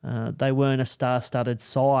 They weren't a star-studded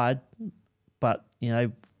side, but,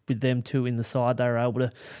 with them two in the side, they were able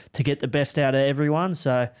to get the best out of everyone.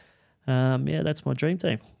 So, that's my dream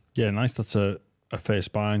team. Yeah, nice. That's a fair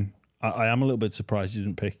spine. I am a little bit surprised you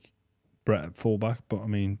didn't pick Brett at fullback, but I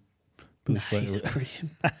mean, He's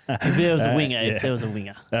if there was a winger, if there was a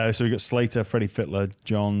winger. So we got Slater, Freddie Fittler,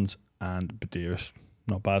 Johns, and Badiris.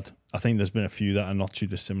 Not bad. I think there's been a few that are not too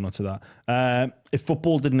dissimilar to that. If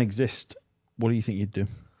football didn't exist, what do you think you'd do?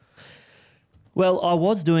 Well, I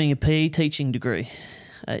was doing a PE teaching degree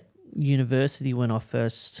at university when I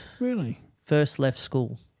first left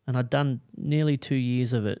school, and I'd done nearly 2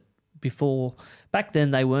 years of it before. Back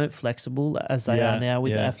then, they weren't flexible as they are now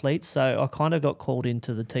with athletes, so I kind of got called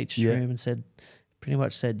into the teacher's room and pretty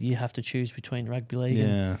much said, you have to choose between rugby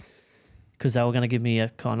league because they were going to give me a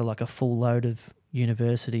kind of like a full load of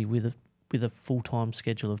university with a full-time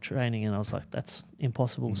schedule of training, and I was like, that's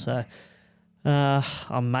impossible. So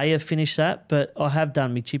I may have finished that, but I have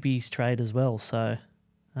done my chippies trade as well, so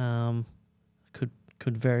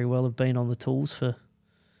could very well have been on the tools for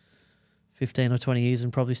 15 or 20 years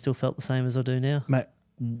and probably still felt the same as I do now. Mate,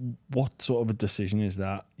 what sort of a decision is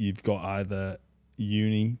that? You've got either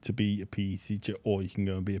uni to be a PE teacher or you can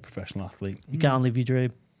go and be a professional athlete. You can't live your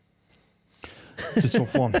dream. It's a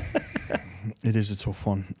tough one. It is a tough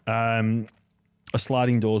one. A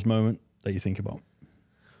sliding doors moment that you think about?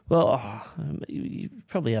 Well, you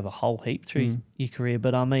probably have a whole heap through your career,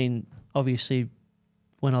 but I mean, obviously,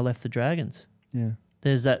 when I left the Dragons,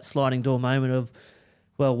 there's that sliding door moment of,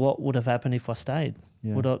 well, what would have happened if I stayed?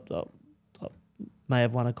 Yeah. Would I may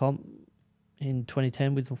have won a comp in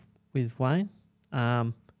 2010 with Wayne.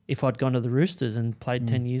 If I'd gone to the Roosters and played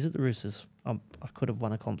 10 years at the Roosters, I could have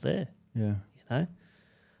won a comp there. Yeah,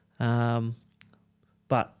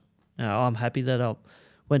 but I'm happy that I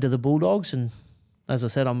went to the Bulldogs, and as I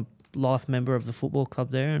said, I'm a life member of the football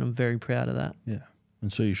club there, and I'm very proud of that. Yeah,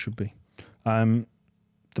 and so you should be.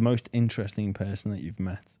 the most interesting person that you've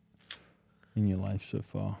met in your life so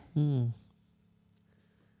far?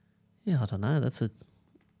 Yeah, I don't know. That's a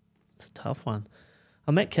tough one.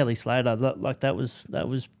 I met Kelly Slater. Like that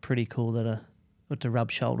was pretty cool that I got to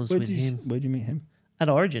rub shoulders with him. Where'd you meet him? At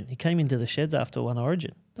Origin. He came into the sheds after one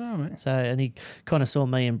Origin. Oh, right. So, and he kind of saw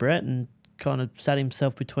me and Brett and kind of sat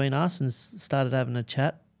himself between us and started having a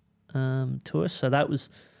chat to us. So that was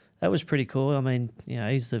pretty cool. I mean, you know,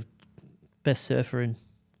 he's the best surfer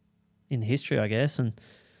in history, I guess.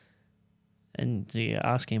 And you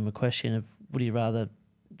asking him a question of, would you rather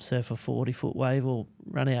surf a 40-foot wave or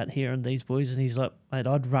run out here and these boys? And he's like, mate,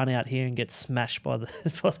 I'd run out here and get smashed by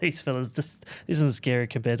these fellas. This isn't scary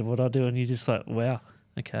compared to what I do. And you're just like, wow,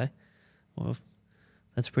 okay, well,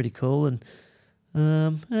 that's pretty cool. And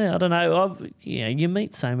yeah, I don't know. You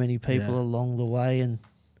meet so many people along the way, and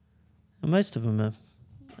most of them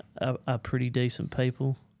are pretty decent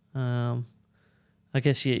people. I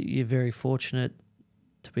guess you're very fortunate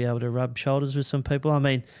to be able to rub shoulders with some people. I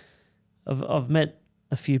mean, I've met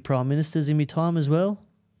a few prime ministers in my time as well.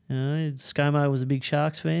 You know, ScoMo was a big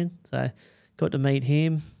Sharks fan, so got to meet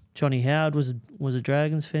him. Johnny Howard was a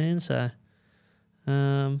Dragons fan, so.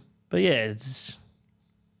 But yeah, it's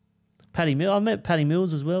Paddy Mills. I met Paddy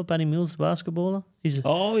Mills as well. Paddy Mills, the basketballer. He's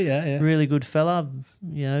a really good fella.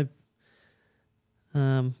 You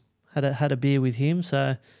know, had a beer with him.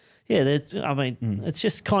 So yeah, it's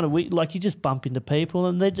just kind of weird. Like you just bump into people,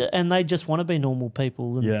 and they just want to be normal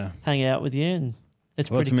people and hang out with you, and it's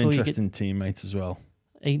pretty some cool. Interesting teammates as well.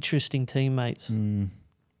 Interesting teammates. Been,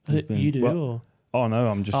 you do? Or? Oh no,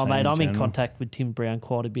 I'm just. Oh saying mate, I'm in general. contact with Tim Brown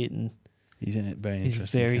quite a bit, and he's in it. Very he's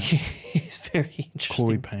interesting. He's very interesting.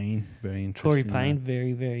 Corey Payne, very interesting. Corey Payne,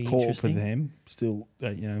 very very caught interesting. up with him. Still,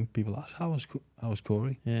 you know, people ask how was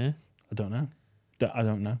Corey? Yeah, I don't know. I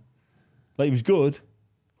don't know. Like he was good.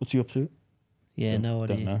 What's he up to? Yeah, no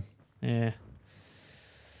idea. Don't know. Yeah.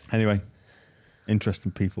 Anyway,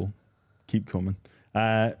 interesting people. Keep coming.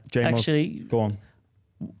 J-Moz, Actually, go on.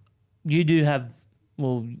 You do have,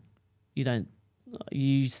 well, you don't,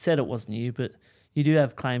 you said it wasn't you, but you do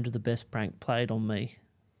have claim to the best prank played on me.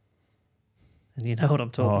 And you know what I'm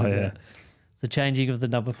talking about. The changing of the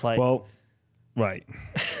number plate. Well, right.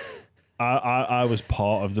 I was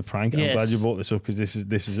part of the prank. Yes. I'm glad you brought this up because this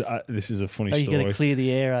is a funny story. You're going to clear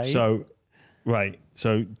the air, are you? So, right.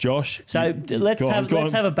 So Josh. So let's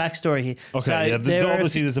have a backstory here. Okay. So yeah.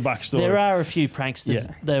 Obviously, there's a backstory. There are a few pranksters.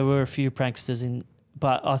 Yeah. There were a few pranksters in,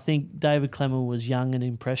 but I think David Clemmer was young and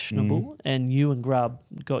impressionable, and you and Grubb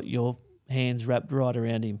got your hands wrapped right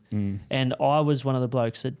around him. And I was one of the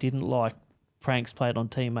blokes that didn't like pranks played on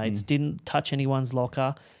teammates. Didn't touch anyone's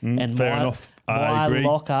locker. And fair enough. I my agree.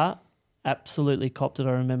 locker absolutely copped it.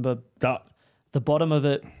 I remember That the bottom of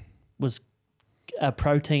it was a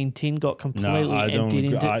protein tin got completely no, I don't. emptied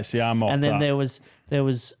into. I see. I'm off. And then that. there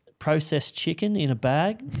was processed chicken in a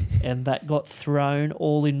bag, and that got thrown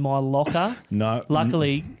all in my locker. No.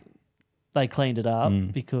 Luckily, they cleaned it up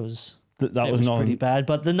because that it was was not pretty bad.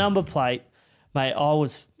 But the number plate, mate, I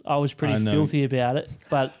was pretty filthy about it.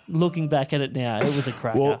 But looking back at it now, it was a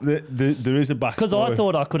cracker. Well, there is a backstory. Because I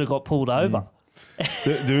thought I could have got pulled over.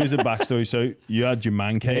 there is a backstory. So you had your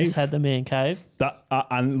man cave. Yes, had the man cave. That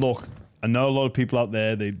and look, I know a lot of people out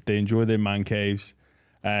there they enjoy their man caves,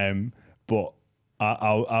 but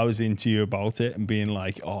I was into you about it and being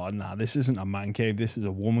like, oh nah, this isn't a man cave, this is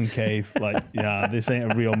a woman cave. Like, yeah, this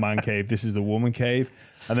ain't a real man cave, this is the woman cave.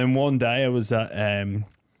 And then one day I was at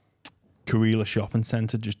Karela Shopping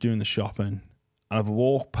Centre just doing the shopping, and I've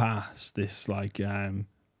walked past this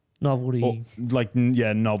Novelty.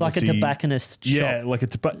 novelty, Like a tobacconist shop. yeah, like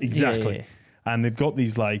exactly. Yeah. And they've got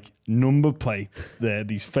these like number plates there,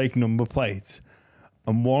 these fake number plates,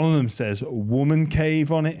 and one of them says "woman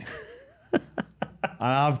cave" on it. And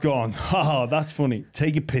I've gone, oh, that's funny.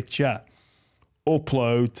 Take a picture,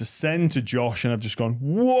 upload to send to Josh, and I've just gone,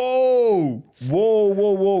 whoa.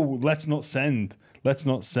 Let's not send.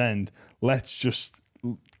 Let's just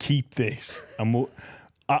keep this. And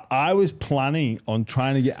I was planning on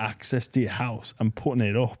trying to get access to your house and putting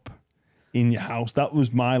it up in your house. That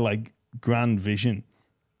was my like grand vision.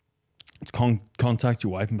 Contact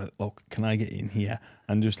your wife and be like, look, can I get in here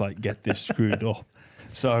and just like get this screwed up?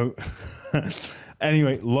 So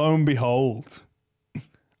anyway, lo and behold,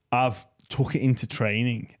 I've took it into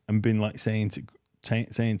training and been like saying to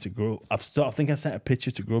Grub. I think I sent a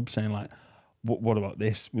picture to Grub saying like, what about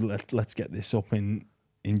this? Let's get this up in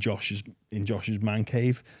Josh's man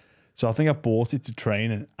cave. So I think I bought it to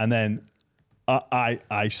training, and then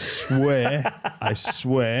I swear.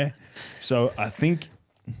 So I think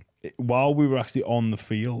while we were actually on the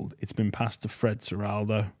field, it's been passed to Fred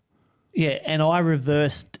Serraldo. Yeah, and I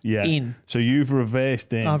reversed Yeah. in. So you've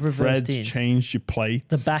reversed in. I've reversed Fred's in. changed your plate.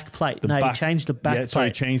 The back plate. No, you changed the back plate. So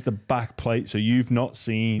he changed the back plate. So you've not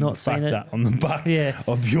seen the fact it. that on the back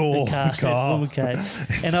of your car. Said Woman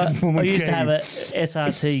Cave. And I used to have a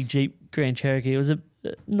SRT Jeep Grand Cherokee. It was a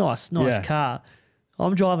nice car.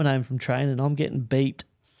 I'm driving home from training. I'm getting beeped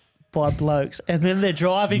by blokes. And then they're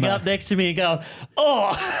driving up next to me and going,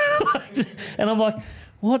 oh. And I'm like,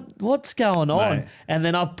 what's going on? Mate. And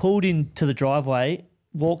then I pulled into the driveway,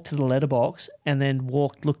 walked to the letterbox, and then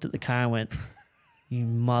looked at the car and went, you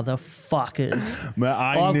motherfuckers. Mate,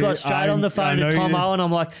 I've got straight on the phone to Tom Owen.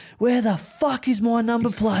 I'm like, where the fuck is my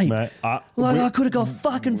number plate? Mate, I could have got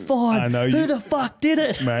fucking fined. I know Who the fuck did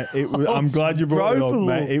it? Mate, I'm glad you brought it up,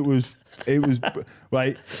 mate. It was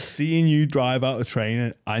like seeing you drive out of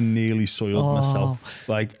training, I nearly soiled myself.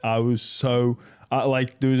 Like I was so...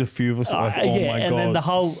 there was a few of us that were like, oh my God. And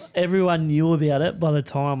then everyone knew about it by the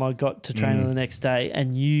time I got to training the next day.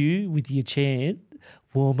 And you, with your chant,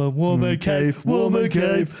 woman cave, woman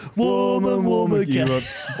cave, woman cave. You were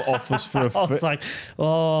off us for a I was like,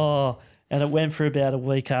 oh. And it went for about a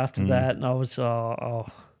week after that. And I was,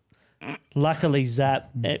 Luckily, Zap,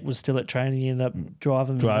 it was still at training. He ended up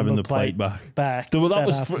driving the plate back. Well,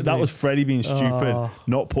 that was Freddie being stupid,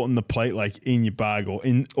 not putting the plate like in your bag or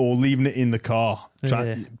leaving it in the car.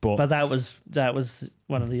 But that was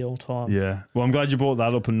one of the all time. Yeah. Well, I'm glad you brought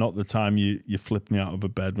that up and not the time you flipped me out of a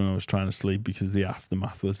bed when I was trying to sleep, because the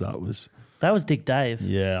aftermath was that was Dick Dave.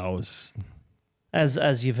 Yeah, I was.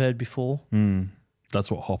 As you've heard before. That's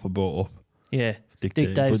what Hopper brought up. Yeah. Dick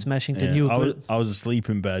Dave Smashington. Yeah, I was asleep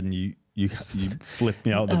in bed and you flipped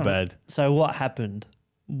me out of the bed. So what happened?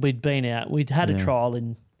 We'd been out. We'd had a trial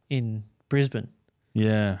in Brisbane.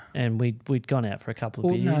 Yeah. And we'd gone out for a couple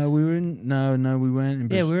of beers. No, we weren't in Brisbane.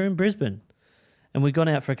 Yeah, we were in Brisbane. And we'd gone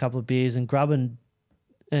out for a couple of beers, and Grubb and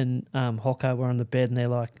Hocko were on the bed, and they're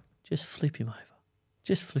like, just flip him over.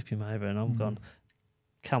 Just flip him over. And I'm gone,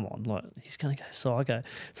 come on, like he's going to go psycho.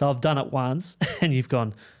 So I've done it once, and you've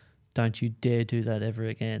gone, don't you dare do that ever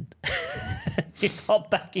again. You pop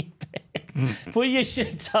back in bed, put your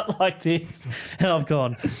sheets up like this, and I've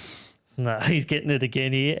gone, no, he's getting it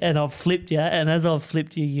again here. And I've flipped you, and as I've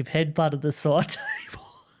flipped you, you've headbutted the side table.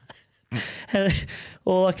 And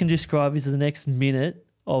all I can describe is the next minute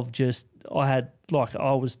of just, I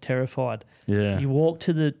was terrified. Yeah. You walked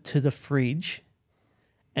to the fridge,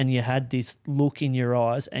 and you had this look in your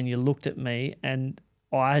eyes, and you looked at me, and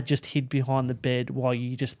I had just hid behind the bed while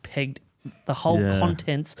you just pegged the whole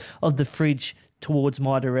contents of the fridge towards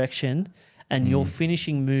my direction, and your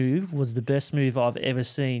finishing move was the best move I've ever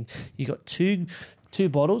seen. You got two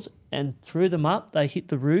bottles and threw them up, they hit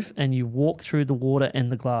the roof, and you walked through the water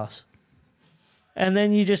and the glass. And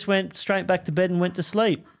then you just went straight back to bed and went to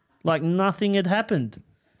sleep like nothing had happened.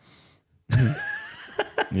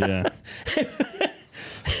 Yeah.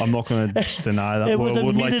 I'm not going to deny that. It was what I a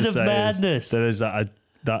would like minute to of say madness. is I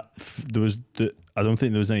don't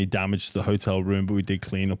think there was any damage to the hotel room, but we did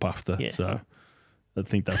clean up after. Yeah. So I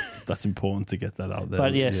think that's important to get that out there.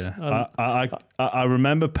 But yes, I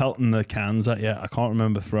remember pelting the cans at you. I can't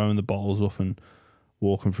remember throwing the bottles up and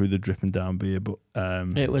walking through the dripping down beer, but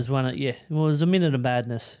it was it was a minute of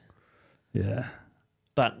madness. Yeah.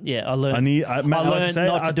 But yeah, I learned. I learned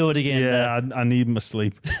not to do it again. Yeah, I need my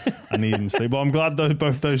sleep. I need my sleep. But I'm glad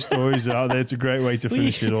both those stories are out there. It's a great way to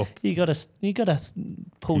finish it up. You got to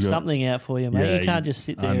pull something out for you, mate. Yeah, you can't just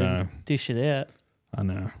sit there and dish it out. I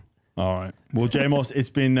know. All right. Well, J-Moz, it's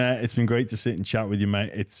been great to sit and chat with you,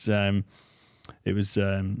 mate. It was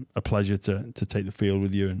a pleasure to take the field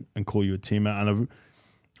with you and call you a teammate. And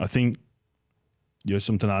I think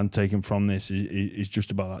something I'm taking from this is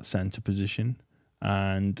just about that centre position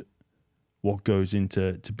and what goes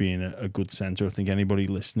into being a good centre. I think anybody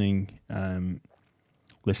listening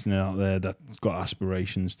out there that's got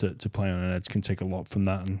aspirations to play on an edge can take a lot from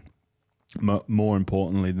that. And more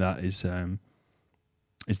importantly, that is the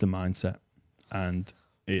mindset. And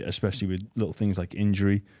especially with little things like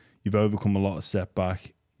injury, you've overcome a lot of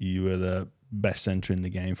setback. You were the best centre in the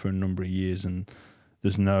game for a number of years, and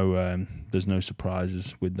there's no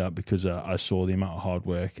surprises with that, because I saw the amount of hard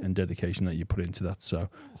work and dedication that you put into that. So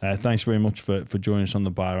thanks very much for joining us on the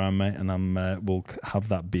Buy Around, mate, and we'll have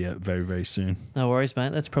that beer very, very soon. No worries,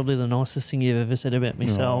 mate. That's probably the nicest thing you've ever said about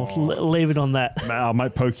myself. Leave it on that. I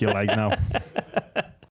might poke your leg now.